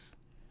 months.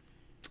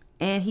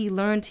 And he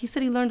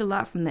said he learned a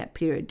lot from that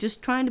period.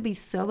 Just trying to be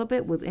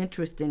celibate was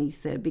interesting, he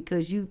said,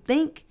 because you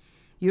think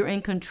you're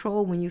in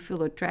control when you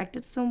feel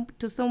attracted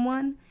to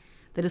someone,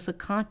 that it's a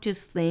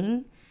conscious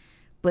thing.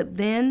 But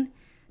then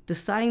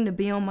deciding to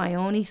be on my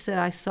own, he said,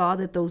 I saw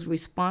that those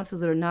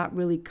responses are not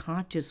really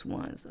conscious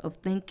ones of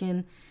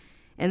thinking,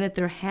 and that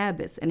they're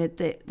habits, and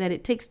that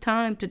it takes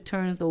time to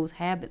turn those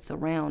habits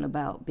around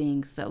about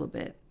being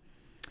celibate.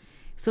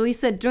 So he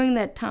said during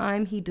that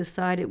time, he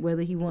decided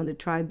whether he wanted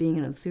to try being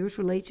in a serious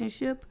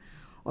relationship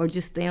or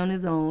just stay on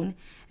his own.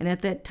 And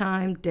at that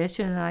time,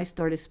 Desha and I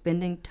started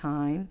spending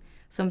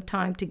some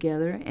time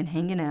together and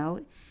hanging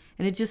out.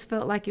 And it just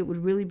felt like it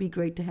would really be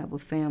great to have a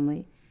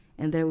family,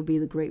 and that would be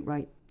the great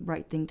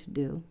right thing to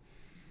do.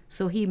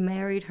 So he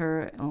married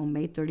her on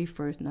May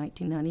 31st,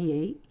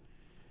 1998,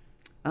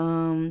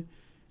 in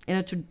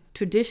a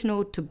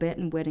traditional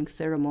Tibetan wedding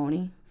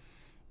ceremony.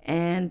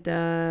 And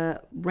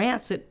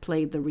Rancid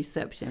played the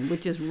reception,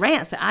 which is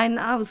Rancid.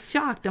 I was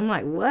shocked. I'm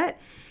like, what?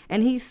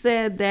 And he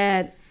said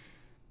that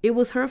it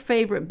was her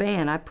favorite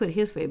band. I put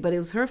his favorite, but it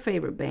was her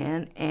favorite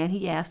band, and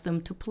he asked them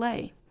to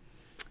play.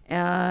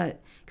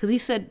 Because he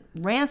said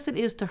Rancid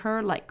is to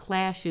her like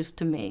Clash is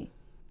to me.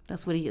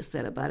 That's what he had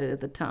said about it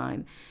at the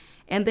time.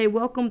 And they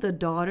welcomed the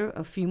daughter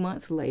a few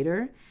months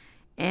later.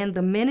 And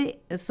the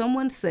minute, as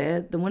someone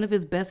said, one of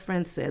his best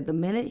friends said, the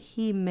minute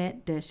he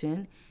met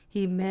Deshan,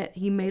 he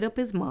made up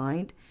his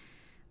mind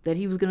that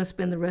he was going to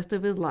spend the rest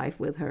of his life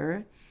with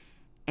her.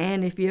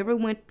 And if you ever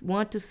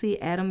want to see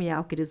Adam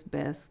Yauch at his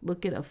best,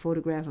 look at a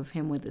photograph of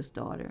him with his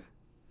daughter.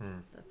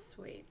 That's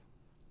sweet.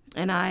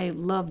 And I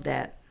love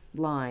that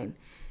line.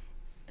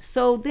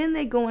 So then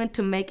they go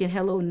into making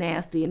Hello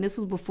Nasty, and this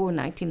was before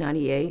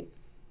 1998,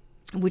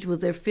 which was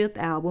their fifth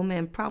album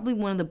and probably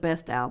one of the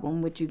best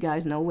albums, which you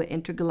guys know, with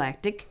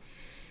Intergalactic.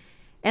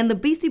 And the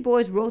Beastie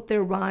Boys wrote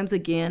their rhymes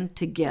again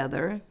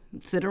together,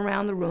 sit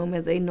around the room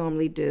as they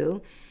normally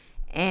do.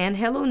 And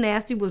Hello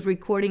Nasty was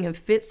recording in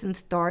fits and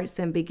starts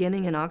and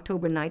beginning in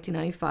October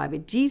 1995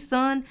 at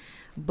G-Sun,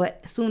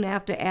 but soon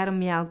after, Adam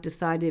Yauch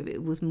decided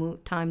it was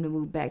time to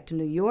move back to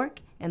New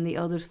York, and the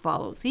others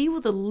followed. So he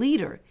was a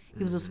leader.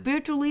 He was a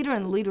spiritual leader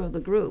and the leader of the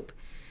group.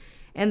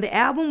 And the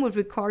album was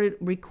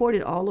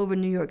recorded all over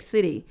New York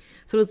City.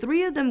 So the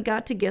three of them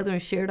got together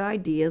and shared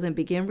ideas and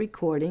began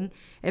recording.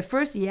 At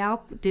first,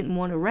 Yauch didn't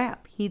want to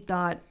rap. He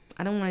thought,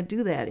 I don't want to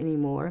do that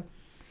anymore.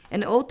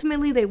 And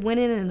ultimately, they went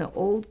in an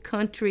old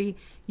country.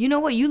 You know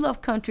what? You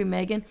love country,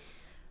 Megan.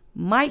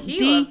 Mike He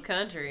D. loves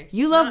country.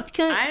 You love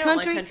I don't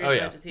like country? country Oh, as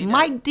yeah. much as he does.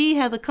 Mike D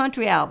has a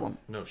country album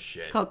No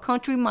shit. called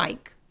Country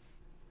Mike.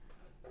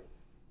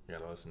 You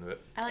gotta listen to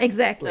it. I like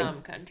Exactly.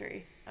 some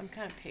country. I'm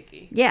kind of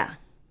picky. Yeah.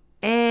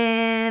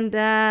 And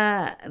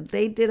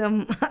they did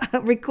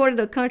recorded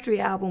a country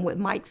album with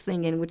Mike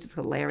singing, which is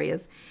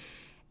hilarious.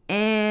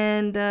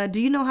 And do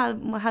you know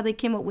how they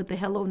came up with the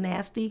Hello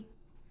Nasty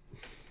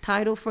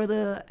title for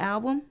the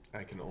album?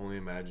 I can only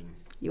imagine.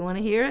 You want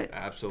to hear it?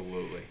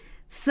 Absolutely.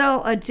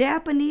 So a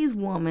Japanese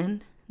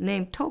woman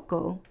named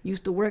Toko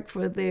used to work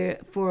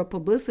for a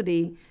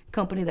publicity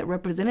company that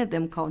represented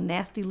them called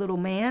Nasty Little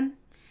Man.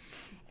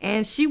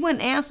 And she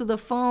wouldn't answer the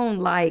phone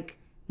like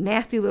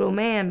nasty little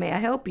man, may I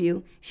help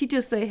you? She'd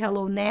just say,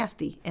 hello,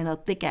 nasty, in a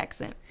thick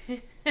accent.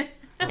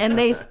 And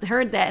they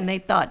heard that and they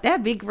thought,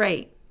 that'd be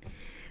great.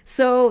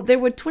 So there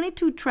were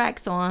 22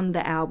 tracks on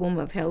the album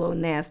of Hello,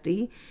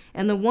 Nasty.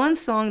 And the one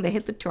song that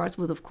hit the charts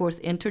was, of course,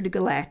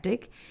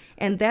 Intergalactic.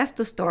 And that's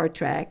the star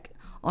track.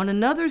 On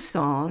another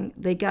song,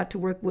 they got to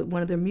work with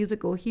one of their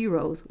musical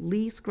heroes,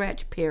 Lee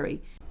Scratch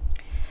Perry.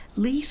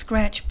 Lee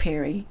Scratch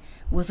Perry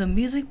was a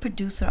music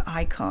producer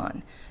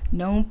icon,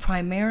 known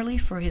primarily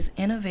for his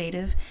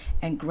innovative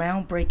and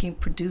groundbreaking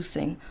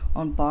producing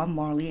on Bob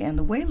Marley and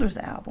the Wailers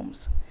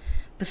albums.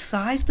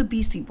 Besides the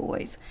Beastie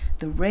Boys,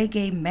 the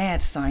reggae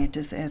mad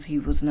scientist, as he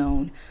was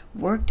known,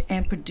 worked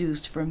and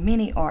produced for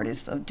many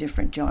artists of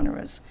different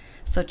genres,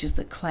 such as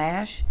The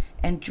Clash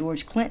and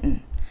George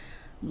Clinton.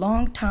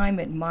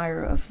 Longtime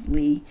admirer of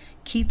Lee,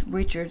 Keith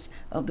Richards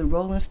of the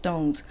Rolling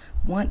Stones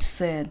once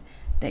said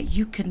that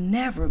you can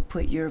never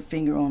put your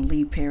finger on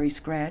Lee Perry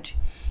Scratch.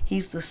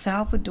 He's the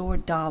Salvador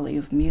Dali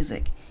of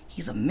music.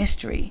 He's a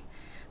mystery.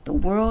 The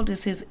world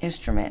is his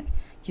instrument.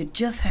 You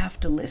just have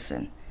to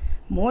listen.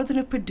 More than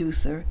a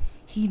producer,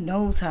 he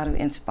knows how to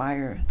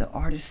inspire the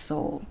artist's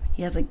soul.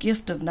 He has a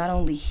gift of not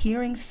only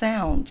hearing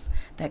sounds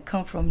that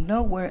come from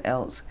nowhere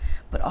else,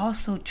 but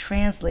also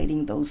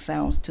translating those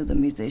sounds to the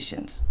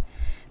musicians.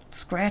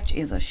 Scratch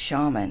is a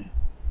shaman.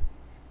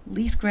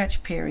 Lee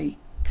Scratch Perry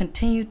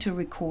continued to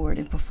record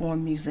and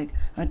perform music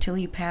until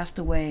he passed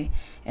away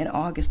in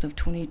August of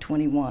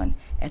 2021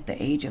 at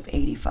the age of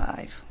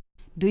 85.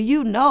 Do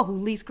you know who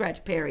Lee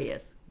Scratch Perry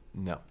is?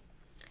 No.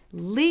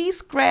 Lee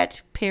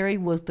Scratch Perry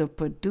was the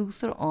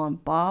producer on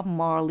Bob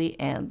Marley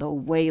and the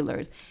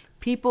Wailers.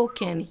 People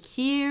can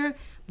hear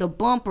the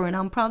bumper, and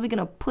I'm probably going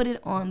to put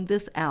it on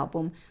this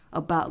album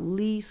about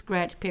Lee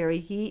Scratch Perry.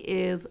 He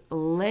is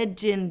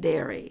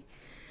legendary.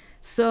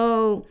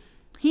 So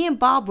he and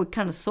Bob were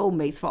kind of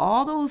soulmates. For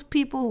all those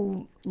people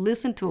who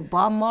listen to a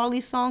Bob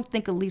Marley song,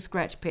 think of Lee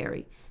Scratch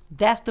Perry.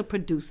 That's the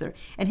producer.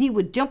 And he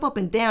would jump up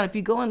and down. If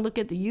you go and look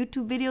at the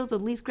YouTube videos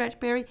of Lee Scratch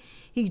Perry,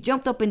 he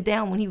jumped up and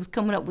down when he was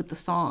coming up with the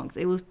songs.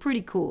 It was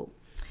pretty cool.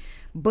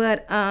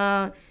 But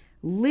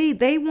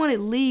they wanted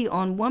Lee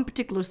on one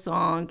particular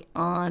song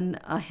on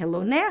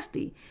Hello,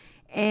 Nasty.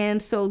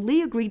 And so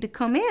Lee agreed to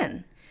come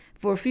in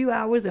for a few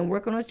hours and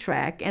work on a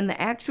track. And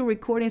the actual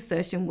recording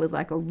session was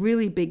like a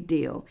really big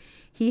deal.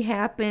 He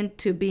happened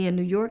to be in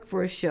New York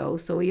for a show,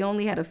 so he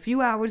only had a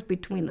few hours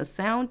between the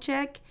sound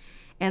check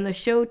and the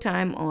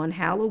showtime on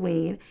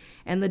Halloween.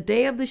 And the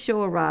day of the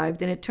show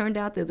arrived, and it turned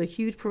out there's a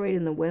huge parade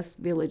in the West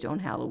Village on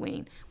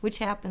Halloween, which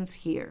happens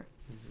here.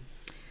 Mm-hmm.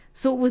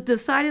 So it was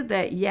decided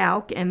that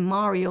Yauch and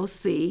Mario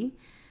C.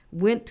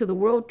 went to the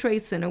World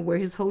Trade Center where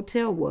his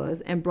hotel was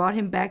and brought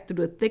him back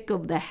through the thick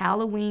of the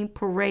Halloween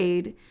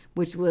parade,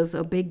 which was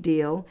a big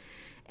deal.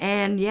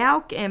 And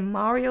Yauch and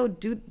Mario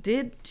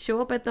did show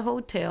up at the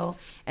hotel,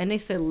 and they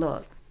said,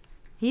 look,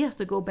 he has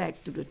to go back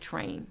through the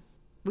train.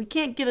 We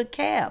can't get a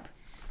cab.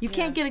 You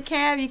can't get a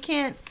cab. You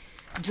can't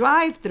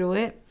drive through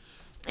it.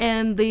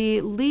 And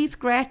the Lee's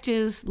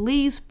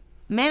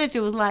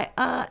manager was like,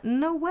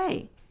 no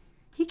way.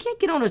 He can't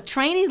get on a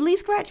train. He's Lee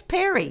Scratch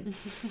Perry.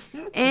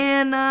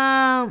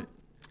 And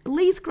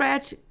Lee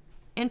Scratch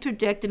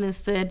interjected and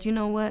said, you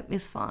know what?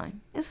 It's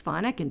fine. It's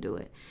fine. I can do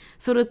it.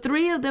 So the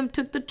three of them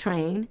took the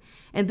train,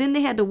 and then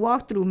they had to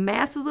walk through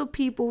masses of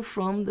people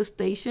from the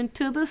station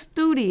to the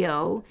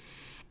studio.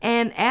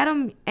 And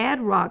Adam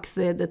Adrock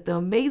said that the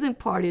amazing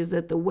part is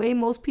that the way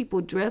most people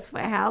dress for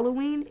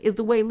Halloween is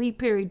the way Lee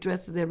Perry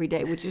dresses every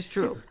day, which is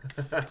true.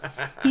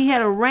 He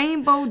had a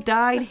rainbow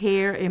dyed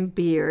hair and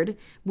beard,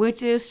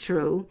 which is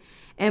true,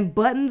 and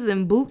buttons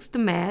and boots to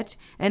match.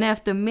 And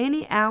after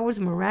many hours,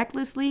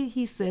 miraculously,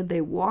 he said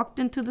they walked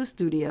into the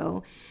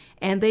studio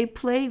and they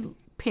played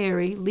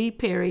Lee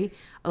Perry,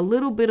 a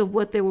little bit of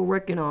what they were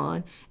working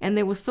on. And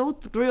they were so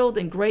thrilled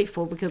and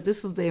grateful because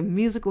this is their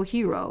musical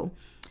hero,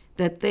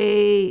 that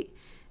they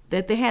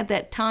had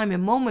that time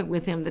and moment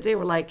with him, that they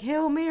were like,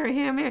 Hail Mary,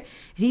 Hail Mary.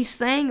 He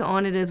sang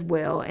on it as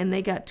well, and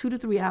they got 2 to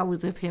 3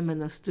 hours of him in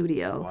the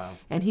studio. Wow.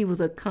 And he was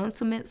a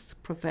consummate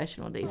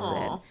professional, they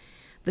said.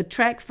 The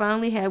track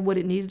finally had what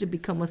it needed to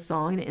become a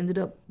song, and it ended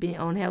up being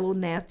on Hello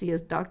Nasty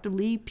as Dr.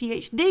 Lee,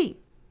 Ph.D.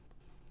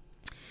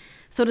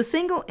 So the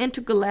single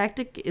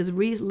Intergalactic is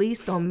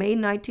released on May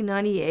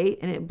 1998,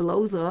 and it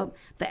blows up.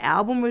 The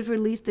album was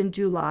released in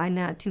July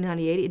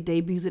 1998. It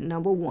debuts at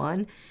number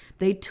 1.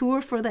 They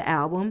tour for the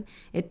album.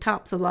 It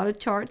tops a lot of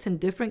charts in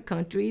different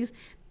countries.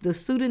 The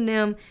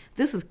pseudonym,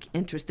 this is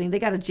interesting, they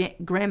got a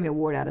Grammy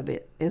Award out of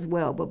it as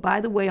well. But by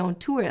the way, on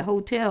tour at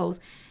hotels,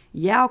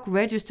 Yauch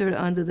registered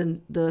under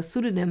the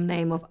pseudonym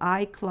name of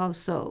I.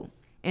 Clouseau,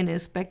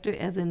 Inspector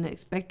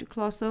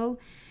Clouseau,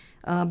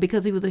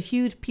 because he was a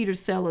huge Peter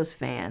Sellers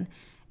fan.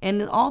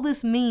 And all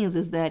this means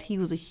is that he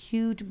was a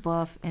huge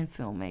buff and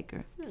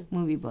filmmaker,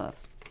 movie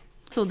buff.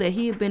 So that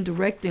he had been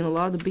directing a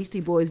lot of the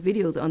Beastie Boys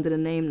videos under the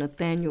name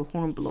Nathaniel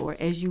Hornblower,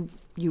 as you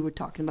were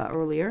talking about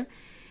earlier.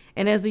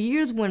 And as the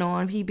years went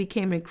on, he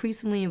became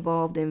increasingly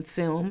involved in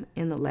film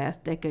in the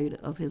last decade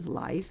of his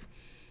life.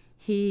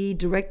 He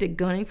directed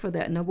Gunning for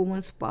That Number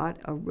One Spot,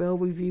 a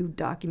well-reviewed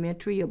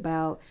documentary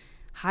about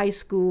high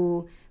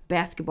school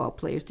basketball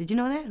players. Did you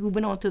know that? Who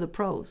went on to the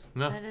pros.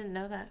 No. I didn't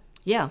know that.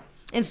 Yeah.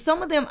 And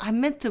some of them, I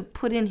meant to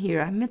put in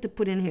here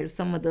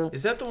some of the...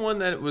 Is that the one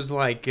that was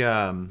like, Where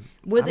I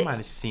might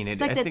have seen it.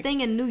 It's like I that think, thing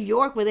in New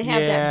York where they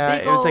have that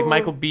big it was old... like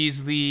Michael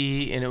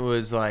Beasley, and it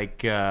was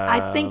like...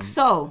 I think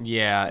so.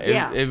 Yeah,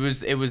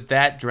 it was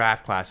that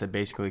draft class that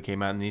basically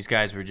came out, and these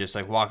guys were just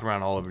like walking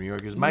around all over New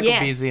York. It was Michael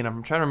Yes. Beasley, and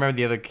I'm trying to remember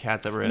the other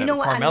cats that were in it. You know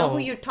what? Carmelo, I know who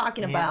you're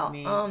talking about.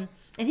 Anthony.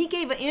 And he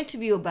gave an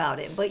interview about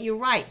it, but you're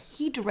right.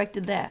 He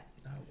directed that.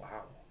 Oh,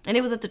 wow. And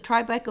it was at the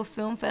Tribeca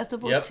Film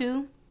Festival, Yep.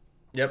 too.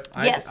 Yep.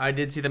 Yes. I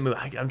did see the movie.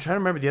 I'm trying to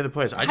remember the other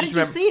players. How did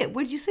you see it?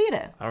 Where did you see it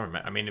at? I don't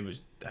remember. I mean, it was...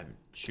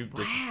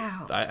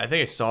 Wow. I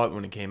think I saw it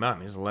when it came out. I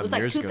mean, it was 11 It was like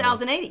years ago.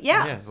 2008.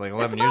 Yeah. Yeah, it's like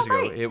That's 11 years about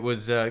ago. right. It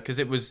was because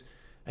it was.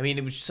 I mean,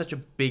 it was such a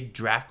big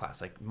draft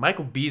class. Like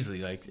Michael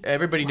Beasley, like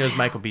everybody knows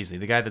Michael Beasley,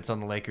 the guy that's on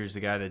the Lakers, the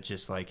guy that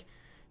just like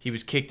he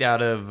was kicked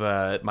out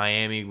of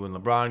Miami when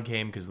LeBron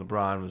came because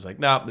LeBron was like,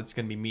 nope, it's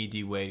gonna be me,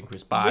 D Wade, and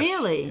Chris Bosh.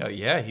 Really?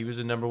 Yeah, he was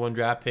a number 1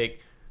 draft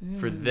pick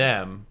for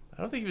them.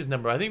 I don't think he was I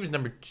think he was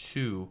number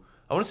 2.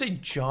 I want to say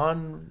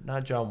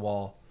not John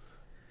Wall.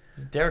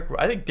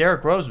 I think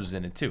Derrick Rose was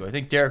in it too. I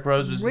think Derrick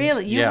Rose was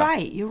Really? You're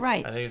right. You're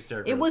right. I think it's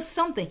Derrick It Rose. was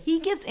something. He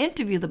gives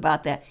interviews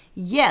about that.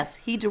 Yes,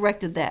 he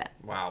directed that.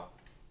 Wow.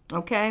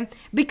 Okay?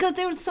 Because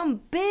there was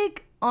some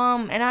big,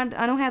 and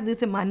I don't have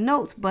this in my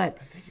notes, but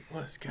I think it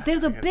was. God,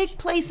 there's a big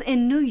place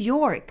in New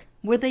York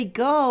where they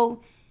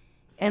go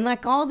and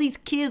like all these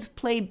kids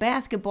play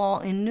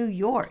basketball in New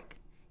York.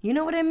 You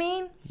know what I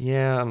mean?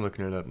 Yeah, I'm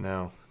looking it up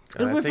now.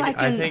 It was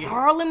in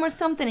Harlem or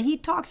something, and he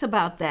talks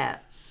about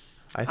that.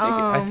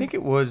 I think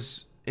it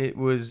was yeah.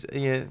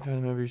 If I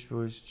remember, it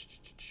was.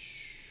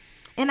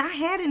 And I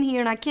had in here,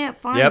 and I can't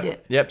find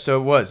it. Yep.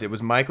 So it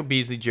was Michael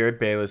Beasley, Jared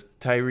Bayless,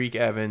 Tyreek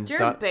Evans,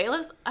 Jared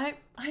Bayless? I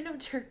know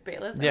Jared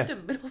Bayless. I Yeah. went to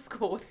middle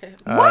school with him.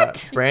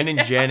 What? Brandon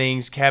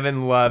Jennings,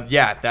 Kevin Love.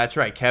 Yeah, that's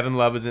right. Kevin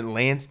Love was in.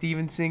 Lance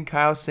Stevenson,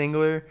 Kyle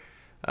Singler.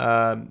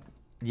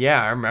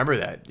 Yeah, I remember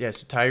that. Yeah,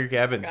 so Tyreek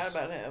Evans.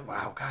 Forgot about him.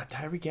 Wow, God,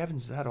 Tyreek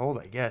Evans is that old,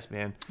 I guess,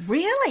 man.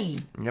 Really?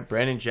 Yep,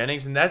 Brandon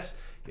Jennings, and that's.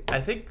 I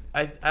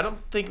don't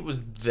think it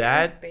was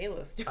that.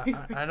 Bayless.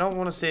 I don't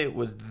want to say it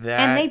was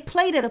that. And they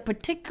played at a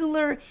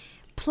particular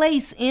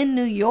place in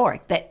New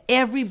York that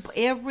every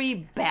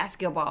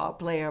basketball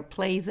player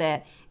plays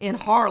at in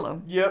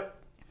Harlem. Yep.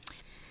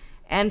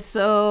 And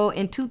so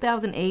in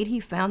 2008, he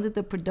founded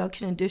the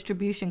production and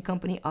distribution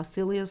company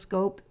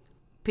Oscilloscope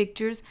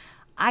Pictures.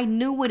 I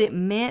knew what it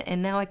meant,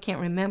 and now I can't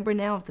remember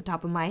now off the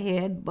top of my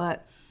head,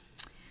 but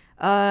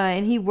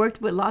and he worked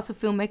with lots of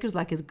filmmakers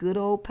like his good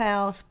old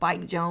pal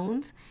Spike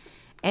Jonze.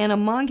 And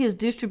among his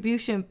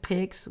distribution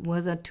picks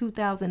was a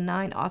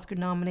 2009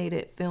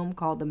 Oscar-nominated film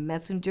called The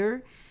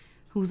Messenger,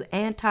 whose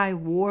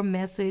anti-war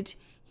message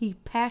he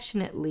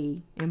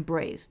passionately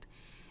embraced.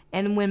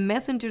 And when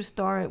Messenger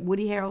starred,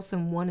 Woody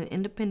Harrelson won an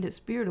Independent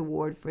Spirit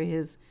Award for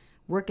his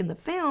work in the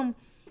film.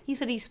 He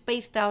said he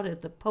spaced out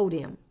at the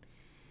podium,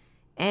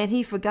 and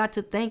he forgot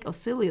to thank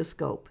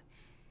Oscilloscope.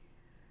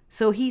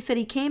 So he said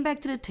he came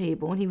back to the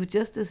table, and he was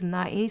just as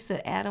nice. And he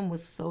said Adam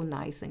was so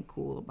nice and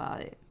cool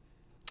about it.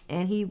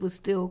 And he was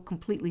still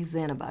completely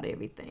zen about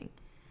everything.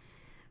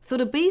 So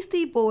the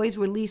Beastie Boys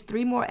released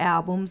 3 more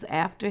albums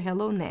after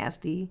Hello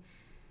Nasty.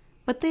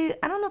 But I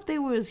don't know if they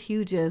were as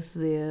huge as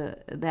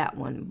that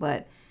one.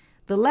 But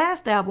the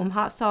last album,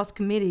 Hot Sauce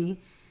Committee,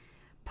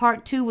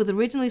 Part 2, was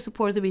originally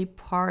supposed to be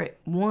Part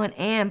 1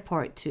 and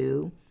Part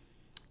 2.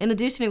 In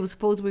addition, it was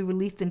supposed to be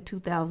released in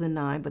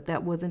 2009, but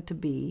that wasn't to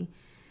be.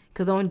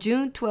 Because on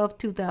June 12,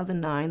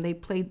 2009, they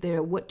played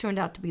what turned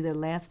out to be their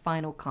last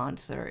final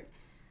concert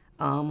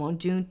on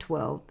June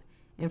 12th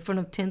in front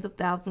of tens of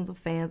thousands of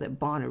fans at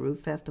Bonnaroo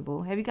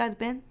Festival. Have you guys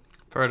been?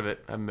 I've heard of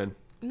it. I haven't been.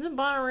 Isn't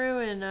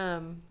Bonnaroo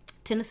in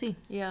Tennessee.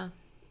 yeah.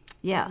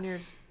 Yeah. Near.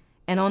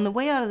 And on the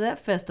way out of that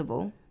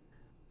festival,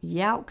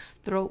 Yauch's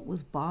throat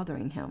was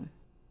bothering him.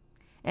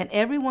 And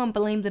everyone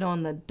blamed it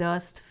on the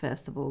Dust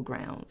Festival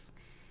grounds.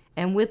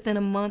 And within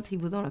a month, he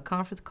was on a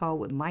conference call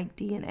with Mike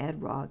D and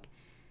Ad Rock,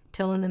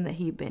 telling them that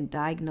he'd been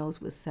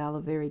diagnosed with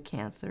salivary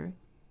cancer.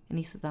 And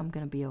he says, I'm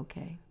going to be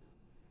okay.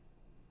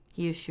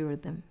 He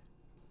assured them.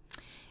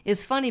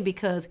 It's funny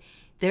because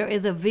there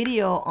is a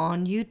video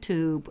on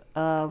YouTube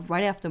of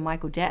right after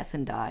Michael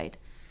Jackson died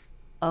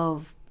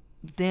of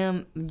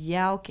them,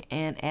 Yauch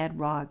and Ad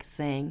Rock,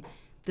 saying,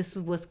 this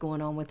is what's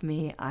going on with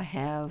me. I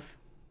have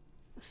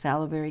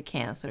salivary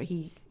cancer.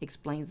 He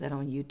explains that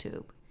on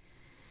YouTube.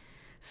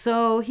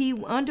 So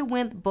he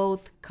underwent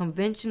both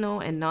conventional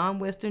and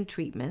non-Western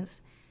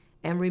treatments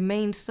and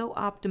remained so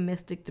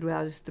optimistic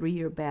throughout his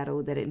 3-year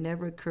battle that it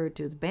never occurred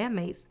to his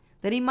bandmates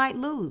that he might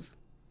lose.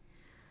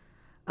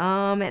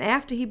 And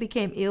after he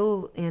became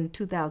ill in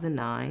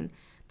 2009,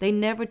 they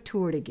never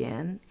toured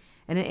again.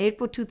 And in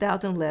April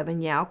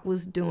 2011, Yauch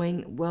was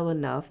doing well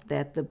enough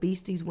that the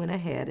Beasties went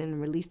ahead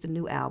and released a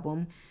new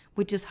album,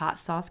 which is Hot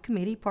Sauce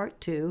Committee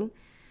Part 2.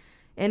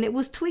 And it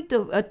was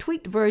a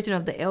tweaked version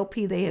of the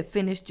LP they had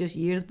finished just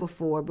years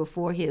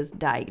before his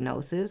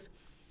diagnosis.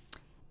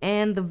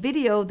 And the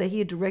video that he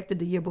had directed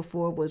the year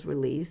before was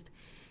released.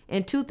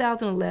 In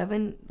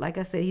 2011, like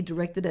I said, he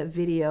directed that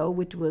video,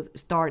 which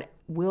starred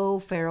Will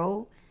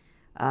Ferrell,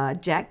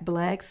 Jack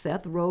Black,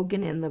 Seth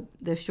Rogen, in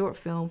the short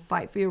film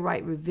Fight for Your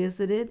Right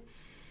Revisited.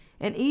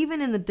 And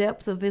even in the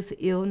depths of his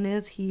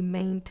illness, he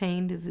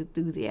maintained his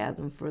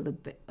enthusiasm for the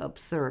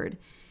absurd.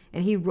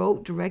 And he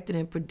wrote, directed,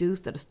 and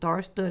produced a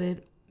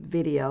star-studded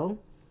video,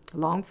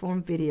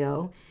 long-form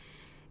video.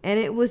 And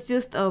it was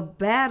just a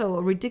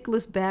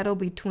ridiculous battle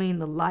between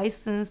the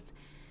licensed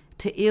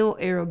to ill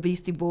era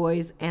Beastie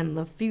Boys and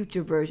the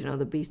future version of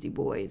the Beastie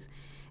Boys.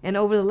 And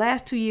over the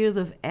last 2 years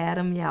of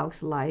Adam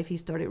Yauch's life, he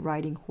started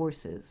riding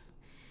horses.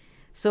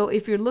 So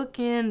if you're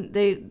looking,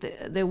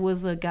 there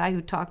was a guy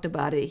who talked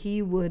about it.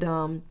 He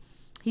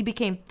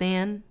became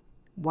thin,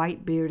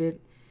 white bearded,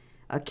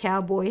 a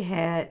cowboy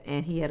hat,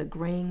 and he had a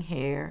graying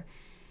hair.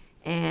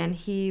 And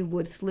he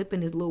would slip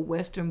in his little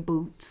Western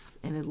boots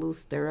and his little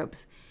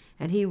stirrups.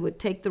 And he would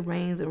take the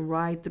reins and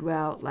ride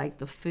throughout like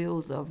the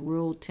fields of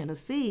rural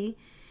Tennessee,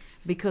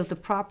 because the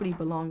property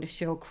belonged to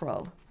Sheryl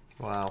Crow.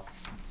 Wow.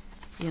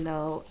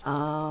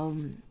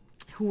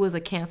 Who was a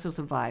cancer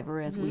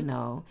survivor, as we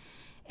know.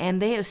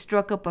 And they had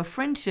struck up a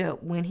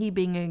friendship when he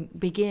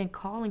began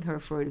calling her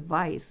for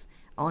advice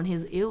on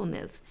his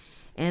illness.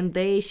 And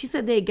she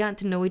said they had gotten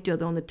to know each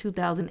other on the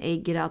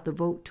 2008 Get Out the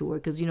Vote tour,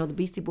 because, the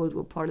Beastie Boys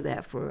were part of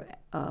that for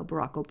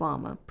Barack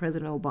Obama,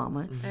 President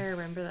Obama. I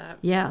remember that.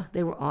 Yeah,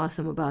 they were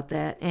awesome about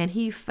that. And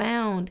he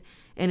found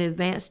an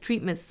advanced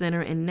treatment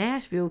center in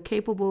Nashville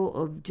capable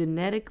of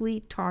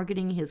genetically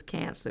targeting his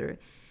cancer.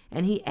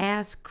 And he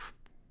asked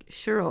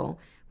Sheryl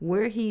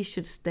where he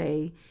should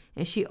stay,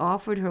 and she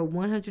offered her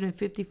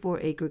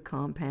 154-acre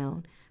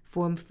compound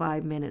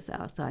 5 minutes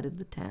outside of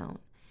the town.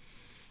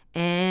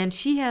 And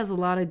she has a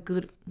lot of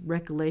good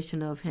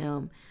recollection of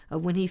him,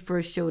 of when he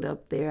first showed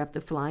up there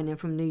after flying in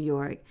from New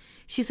York.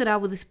 She said, I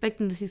was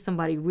expecting to see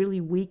somebody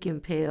really weak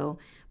and pale,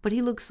 but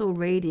he looked so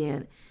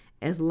radiant,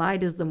 as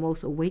light as the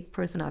most awake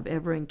person I've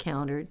ever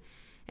encountered.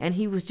 And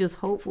he was just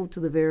hopeful to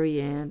the very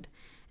end.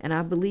 And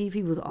I believe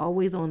he was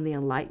always on the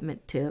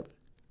enlightenment tip.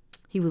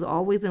 He was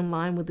always in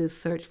line with his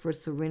search for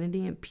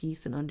serenity and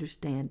peace and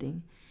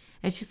understanding.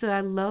 And she said, I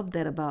love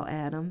that about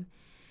Adam.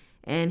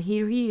 And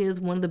here he is,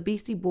 one of the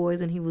Beastie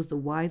Boys, and he was the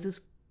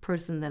wisest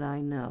person that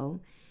I know.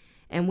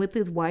 And with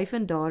his wife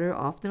and daughter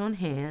often on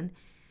hand,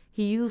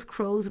 he used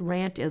Crow's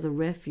Ranch as a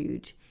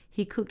refuge.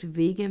 He cooked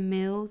vegan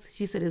meals.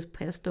 She said his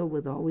pesto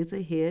was always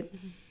a hit.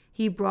 Mm-hmm.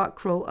 He brought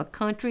Crow a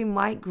Country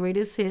Mike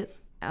Greatest Hits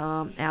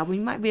album.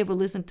 You might be able to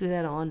listen to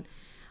that on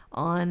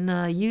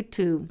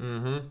YouTube.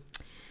 Mm-hmm.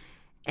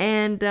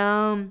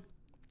 And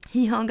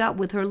he hung out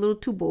with her little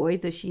 2 boys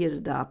that she had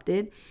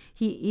adopted.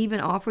 He even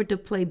offered to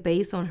play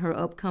bass on her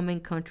upcoming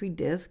country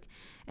disc.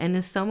 And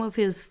in some of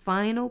his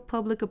final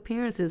public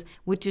appearances,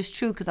 which is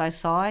true because I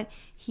saw it,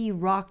 he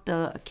rocked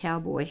a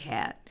cowboy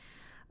hat.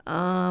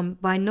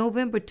 By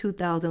November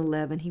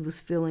 2011, he was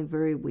feeling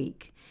very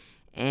weak.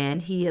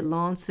 And he had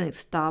long since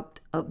stopped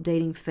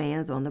updating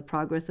fans on the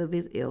progress of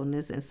his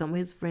illness, and some of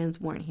his friends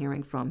weren't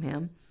hearing from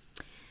him.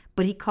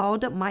 But he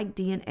called up Mike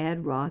D and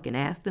Ad Rock and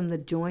asked them to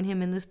join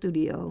him in the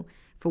studio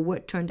for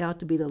what turned out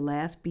to be the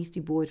last Beastie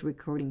Boys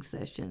recording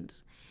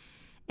sessions.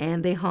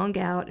 And they hung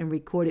out and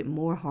recorded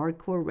more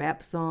hardcore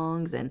rap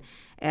songs. And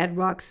Ad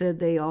Rock said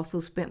they also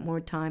spent more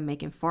time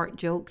making fart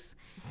jokes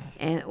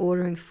and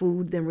ordering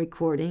food than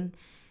recording.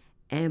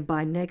 And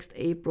by next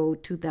April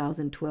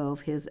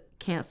 2012, his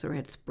cancer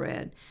had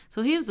spread.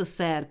 So here's the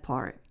sad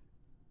part,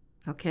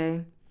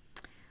 okay?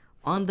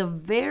 On the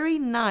very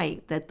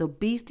night that the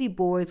Beastie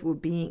Boys were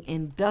being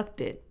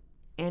inducted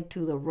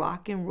into the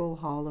Rock and Roll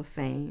Hall of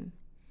Fame,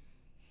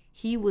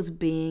 he was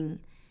being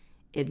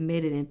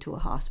admitted into a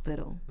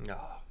hospital.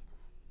 Oh.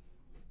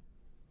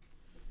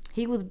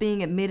 He was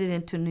being admitted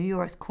into New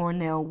York's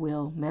Cornell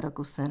Will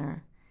Medical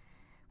Center,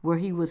 where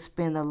he would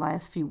spend the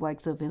last few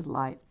weeks of his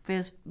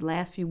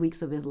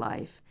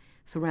life,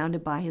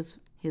 surrounded by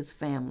his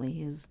family,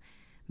 his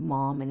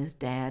mom and his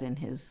dad and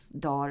his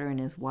daughter and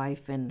his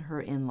wife and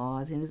her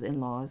in-laws and his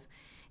in-laws.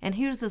 And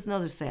here's this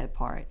another sad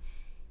part.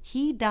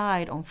 He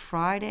died on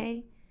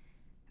Friday,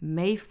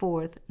 May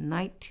 4th,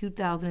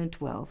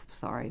 2012.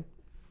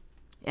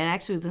 And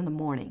actually it was in the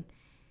morning.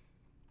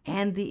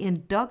 And the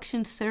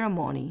induction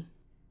ceremony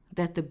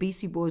that the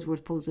Beastie Boys were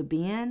supposed to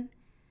be in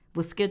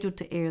was scheduled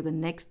to air the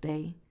next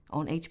day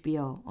on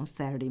HBO on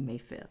Saturday, May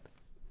 5th.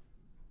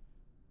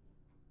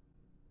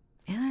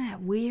 Isn't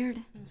that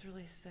weird? It's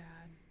really sad.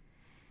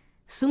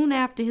 Soon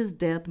after his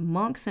death,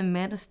 monks and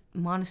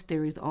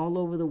monasteries all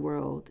over the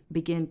world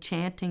began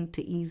chanting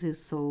to ease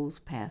his soul's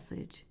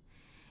passage.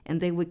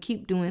 And they would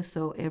keep doing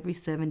so every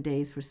 7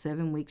 days for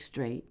 7 weeks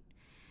straight.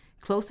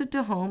 Closer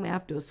to home,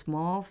 after a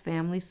small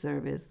family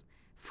service,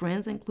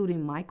 friends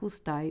including Michael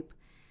Stipe,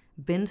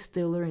 Ben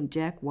Stiller, and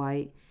Jack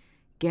White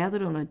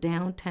gathered on a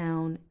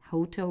downtown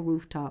hotel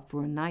rooftop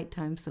for a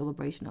nighttime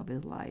celebration of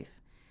his life.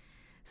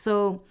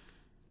 So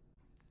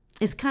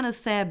it's kind of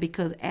sad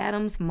because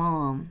Adam's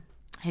mom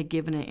had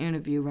given an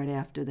interview right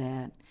after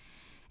that.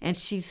 And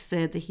she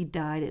said that he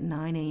died at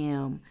 9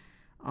 a.m.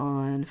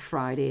 on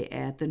Friday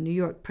at the New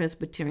York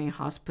Presbyterian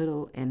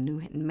Hospital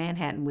in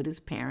Manhattan with his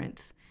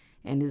parents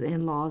and his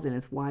in-laws and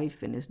his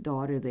wife and his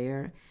daughter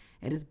there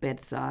at his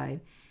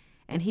bedside.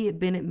 And he had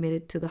been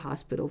admitted to the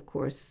hospital, of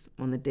course,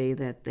 on the day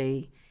that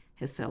they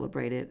had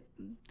celebrated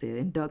the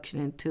induction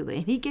into the...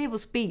 And he gave a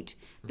speech.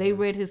 They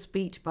read his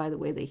speech, by the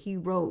way, that he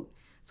wrote,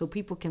 so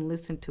people can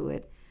listen to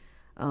it.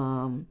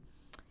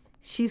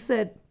 She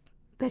said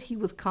that he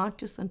was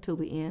conscious until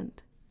the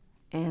end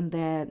and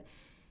that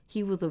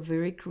he was a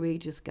very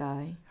courageous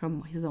guy,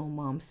 his own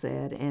mom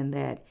said, and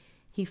that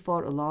he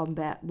fought a long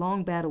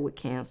battle with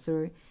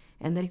cancer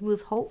and that he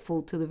was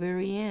hopeful to the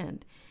very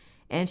end.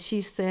 And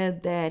she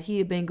said that he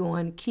had been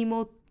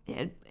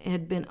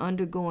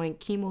undergoing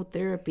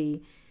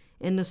chemotherapy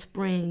in the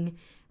spring,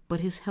 but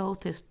his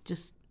health has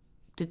just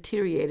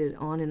deteriorated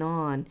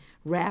on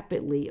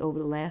rapidly over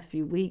the last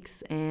few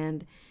weeks.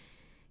 And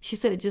she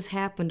said it just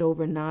happened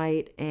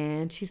overnight.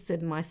 And she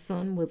said, my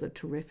son was a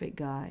terrific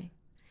guy.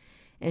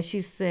 And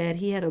she said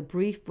he had a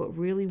brief but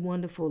really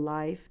wonderful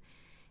life,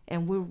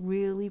 and we're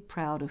really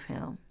proud of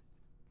him.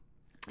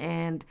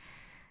 And,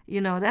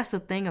 you know, that's the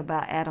thing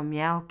about Adam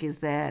Yauch is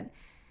that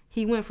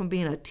he went from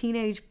being a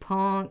teenage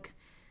punk,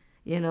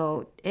 you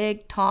know,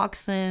 egg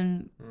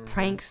toxin,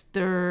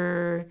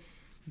 prankster,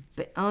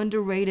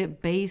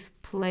 underrated bass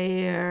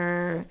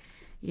player,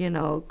 you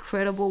know,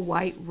 credible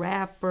white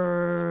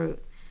rapper,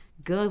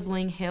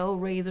 guzzling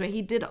Hellraiser.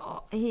 He did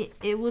all,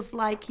 it was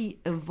like he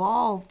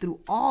evolved through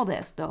all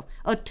that stuff.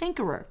 A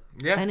tinkerer.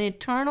 Yeah. An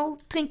eternal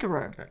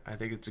tinkerer. I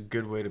think it's a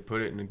good way to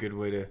put it and a good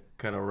way to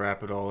kind of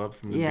wrap it all up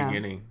from the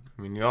beginning.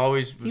 I mean, he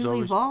was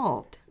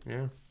evolved.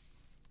 Yeah.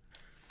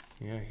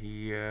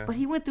 Yeah, But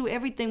he went through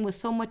everything with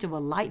so much of a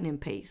lightning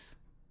pace.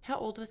 How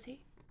old was he?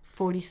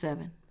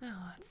 47. Oh,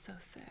 that's so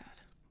sad.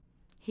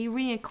 He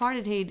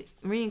reincarnated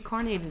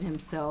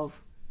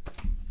himself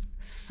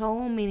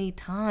so many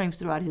times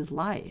throughout his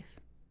life.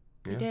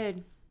 Yeah. He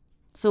did.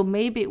 So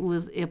maybe it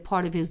was a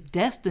part of his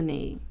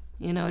destiny.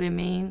 You know what I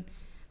mean?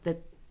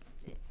 That,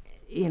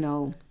 you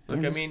know, look,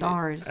 in the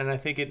stars. And I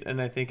think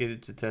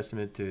it's a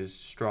testament to his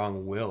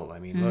strong will. I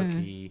mean, look,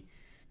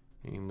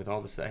 with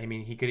all the stuff, I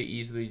mean, he could have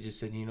easily just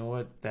said, you know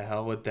what, the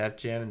hell with Def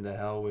Jam and the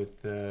hell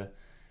with to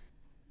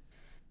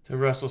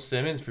Russell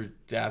Simmons for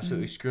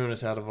absolutely screwing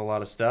us out of a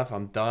lot of stuff.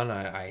 I'm done.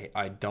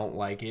 I don't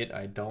like it.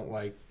 I don't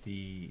like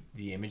the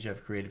image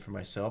I've created for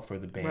myself or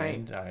the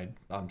band. Right.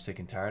 I'm sick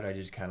and tired. I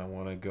just kind of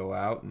want to go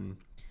out and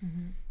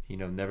you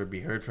know, never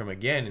be heard from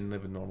again and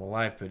live a normal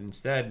life. But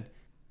instead,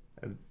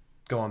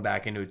 going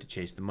back into it to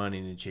chase the money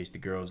and to chase the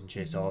girls and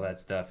chase all that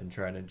stuff and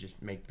trying to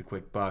just make the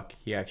quick buck,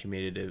 he actually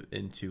made it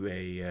into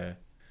a... it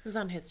was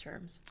on his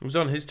terms. It was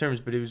on his terms,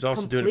 but he was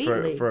also doing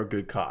it for a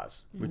good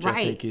cause, which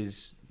I think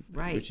is...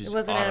 Right. Which is it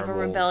wasn't out of a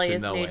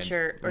rebellious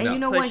nature. And you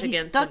know what? He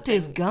stuck to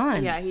his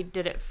guns. Yeah, he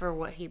did it for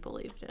what he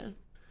believed in.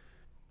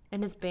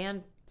 And his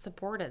band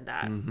supported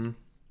that.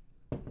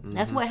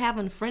 That's what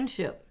having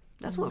friendship.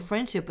 That's what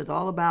friendship is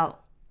all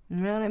about. You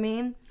know what I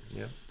mean?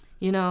 Yeah.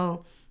 You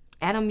know,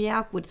 Adam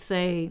Yauch would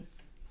say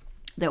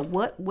that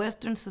what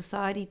Western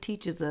society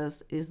teaches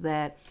us is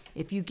that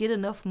if you get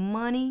enough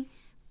money,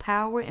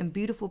 power, and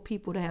beautiful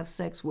people to have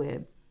sex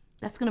with,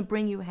 that's going to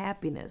bring you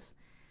happiness.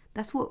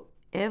 That's what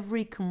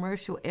every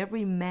commercial,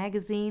 every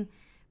magazine,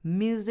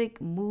 music,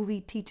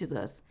 movie teaches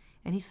us.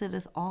 And he said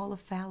it's all a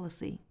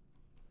fallacy,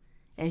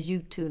 as you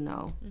two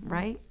know,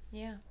 right?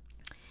 Yeah.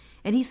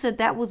 And he said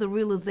that was a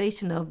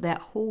realization of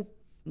that whole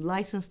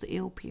License to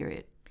Ill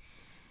period.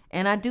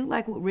 And I do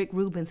like what Rick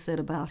Rubin said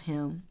about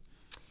him.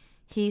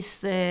 He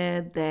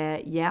said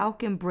that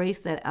Yauch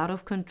embraced that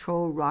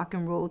out-of-control rock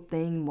and roll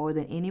thing more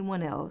than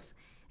anyone else.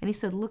 And he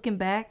said, looking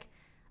back,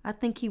 I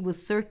think he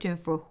was searching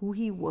for who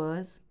he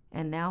was,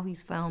 and now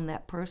he's found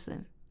that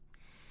person.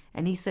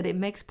 And he said, it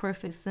makes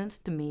perfect sense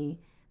to me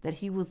that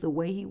he was the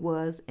way he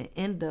was and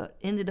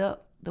ended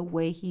up the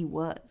way he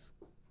was,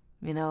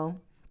 you know?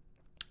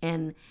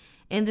 And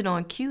ended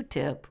on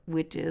Q-Tip,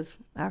 which is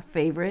our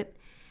favorite.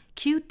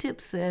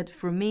 Q-Tip said,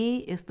 for me,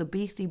 it's the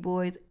Beastie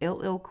Boys,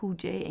 LL Cool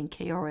J, and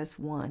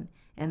KRS-One,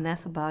 and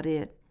that's about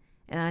it.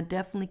 And I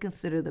definitely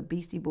consider the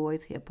Beastie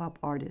Boys hip-hop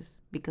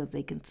artists because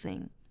they can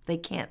sing. They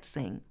can't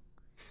sing.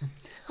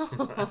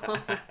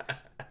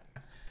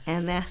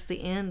 And that's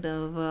the end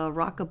of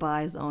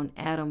Rockabye's on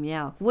Adam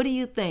Yauch. What do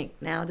you think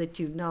now that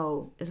you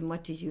know as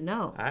much as you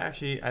know? I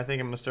think I'm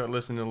going to start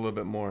listening a little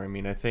bit more. I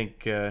mean, I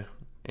think,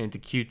 and to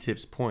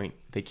Q-Tip's point,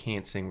 they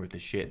can't sing worth the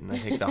shit. And I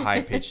think the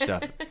high-pitched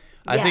stuff,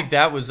 I think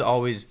that was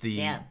always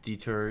the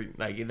deter.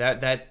 Like,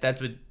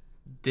 that's what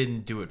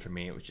didn't do it for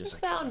me. It was just the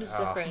sound is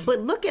different. But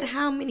look at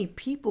how many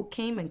people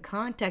came in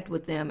contact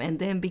with them and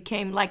then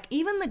became, like,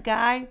 even the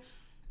guy,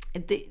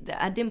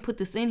 I didn't put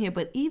this in here,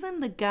 but even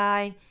the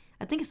guy...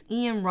 I think it's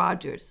Ian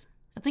Rogers.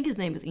 I think his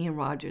name is Ian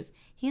Rogers.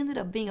 He ended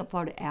up being a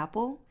part of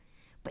Apple,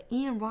 but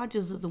Ian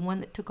Rogers is the one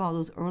that took all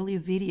those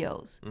earlier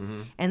videos.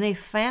 And they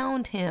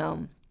found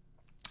him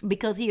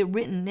because he had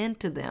written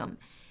into them.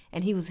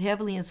 and he was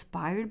heavily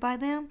inspired by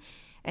them.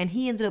 And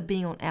he ended up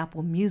being on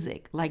Apple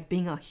Music, like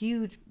being a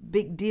huge,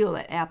 big deal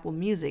at Apple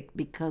Music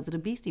because of the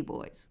Beastie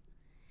Boys.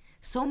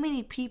 So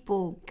many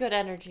people. Good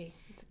energy.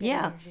 It's good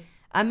energy.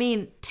 I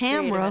mean,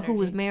 Tamra, who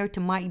was energy. married to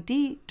Mike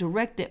D,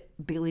 directed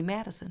Billy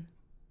Madison.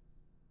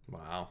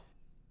 Wow.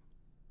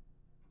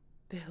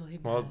 Billy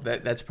Well,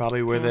 Madison. that's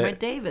probably where Tamra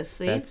Davis,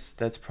 see?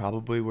 that's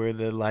probably where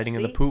the lighting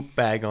of the See? poop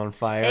bag on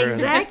fire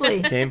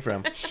Exactly. came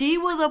from. She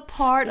was a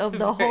part of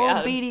the very whole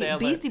Adam Sandler.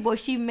 Beastie Boys.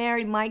 She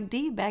married Mike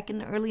D back in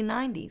the early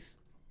 90s.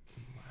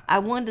 I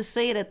wanted to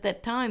say it at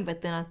that time,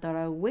 but then I thought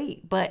I'd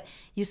wait. But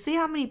you see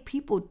how many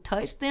people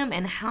touched them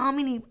and how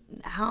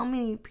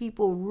many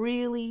people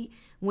really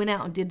went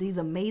out and did these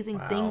amazing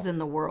things in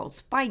the world.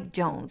 Spike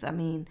Jones, I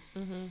mean,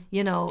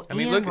 you know, I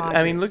mean, Ian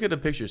Rodgers. look at the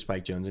picture of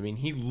Spike Jones. I mean,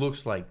 he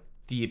looks like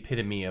the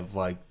epitome of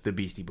like the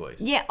Beastie Boys.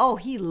 Yeah, oh,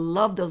 he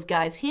loved those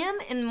guys. Him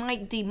and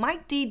Mike D.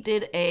 Mike D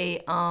did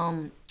I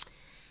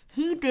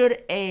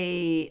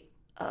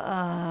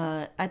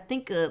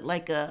think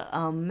like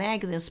a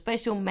magazine, a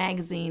special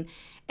magazine,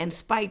 and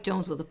Spike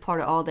Jones was a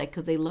part of all that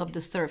because they loved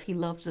to surf. He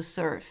loves to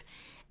surf.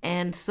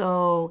 And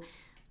so,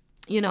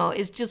 you know,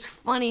 it's just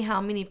funny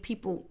how many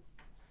people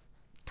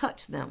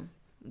touch them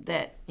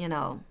that, you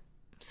know.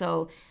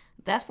 So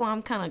that's why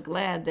I'm kind of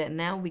glad that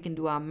now we can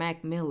do our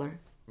Mac Miller.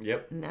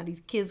 Yep. Now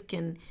these kids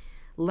can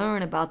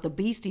learn about the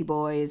Beastie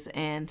Boys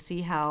and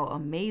see how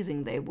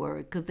amazing they were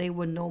because they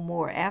were no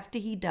more. After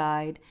he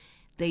died,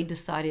 they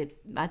decided,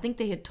 I think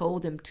they had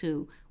told him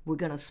too, we're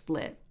going to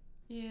split.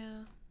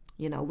 Yeah.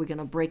 You know, we're going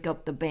to break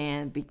up the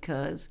band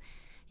because,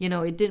 you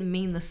know, it didn't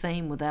mean the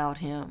same without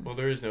him. Well,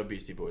 there is no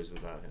Beastie Boys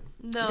without him.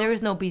 No. There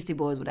is no Beastie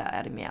Boys without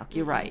Adam Yauch.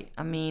 You're right.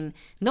 I mean,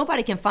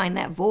 nobody can find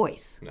that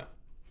voice. No.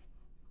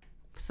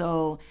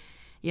 So,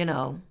 you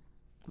know,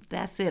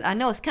 that's it. I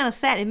know it's kind of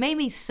sad. It made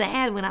me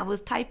sad when I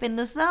was typing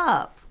this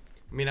up.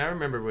 I mean, I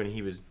remember when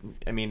he was.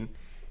 I mean,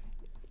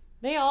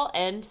 They all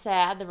end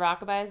sad. The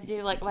Rockabye's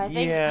do. Like, well, I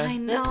think Yeah. I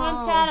this one's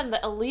know. sad, and the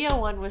Aaliyah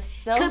one was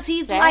so sad. Because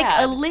he's like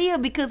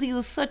Aaliyah because he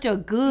was such a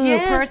good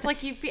yes, person.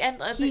 like you feel,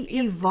 and He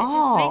it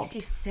evolved. just makes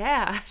you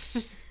sad.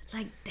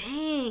 Like,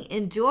 dang,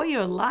 enjoy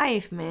your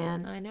life,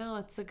 man. I know,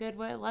 it's a good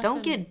way lesson.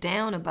 Don't get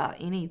down about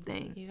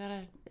anything. You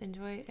gotta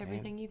enjoy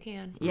everything you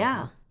can.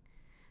 Yeah.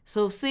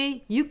 So,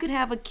 see, you could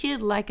have a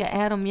kid like a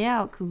Adam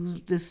Yauch,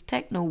 who's this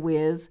techno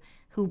whiz,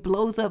 who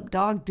blows up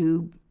dog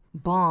do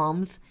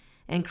bombs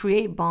and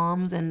create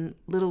bombs and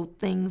little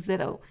things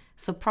that'll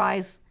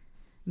surprise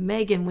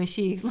Megan when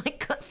she like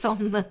cuts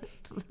on the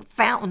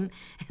fountain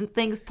and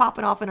things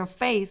popping off in her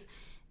face,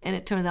 and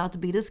it turns out to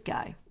be this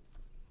guy,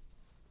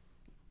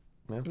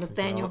 well,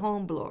 Nathaniel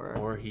Hornblower.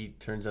 or he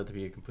turns out to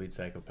be a complete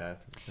psychopath.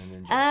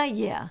 And then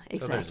Yeah,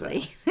 So there's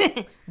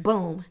exactly.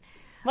 Boom.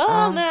 Well,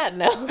 on that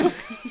note.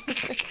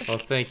 well,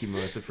 thank you,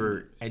 Melissa,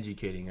 for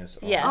educating us.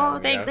 Yes, all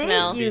thanks, about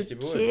Mel. the You Beastie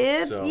Boys.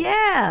 kids, So,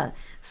 yeah.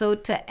 So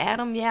to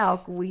Adam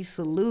Yauch, we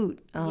salute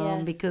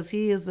Yes. because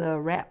he is a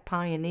rap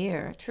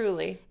pioneer.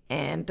 Truly.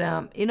 And,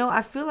 you know,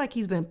 I feel like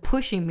he's been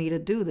pushing me to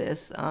do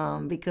this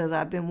because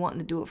I've been wanting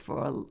to do it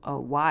for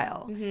a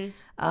while.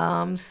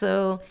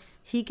 So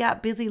he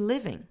got busy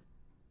living.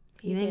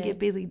 He didn't did. get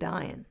busy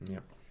dying.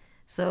 Yep.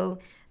 So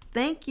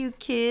thank you,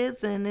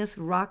 kids, and it's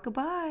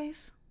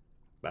rockabye.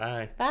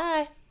 Bye.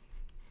 Bye.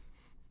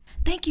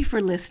 Thank you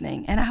for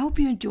listening, and I hope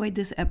you enjoyed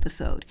this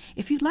episode.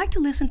 If you'd like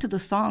to listen to the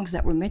songs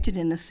that were mentioned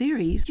in the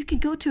series, you can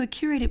go to a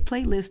curated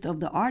playlist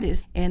of the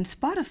artist and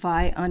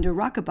Spotify under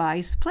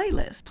Rockabye's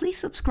playlist. Please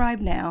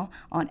subscribe now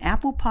on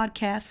Apple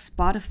Podcasts,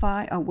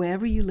 Spotify, or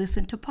wherever you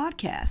listen to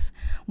podcasts.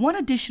 One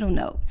additional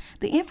note,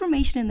 the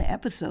information in the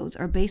episodes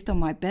are based on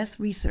my best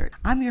research.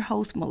 I'm your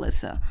host,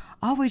 Melissa.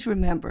 Always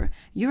remember,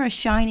 you're a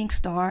shining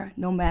star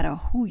no matter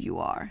who you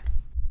are.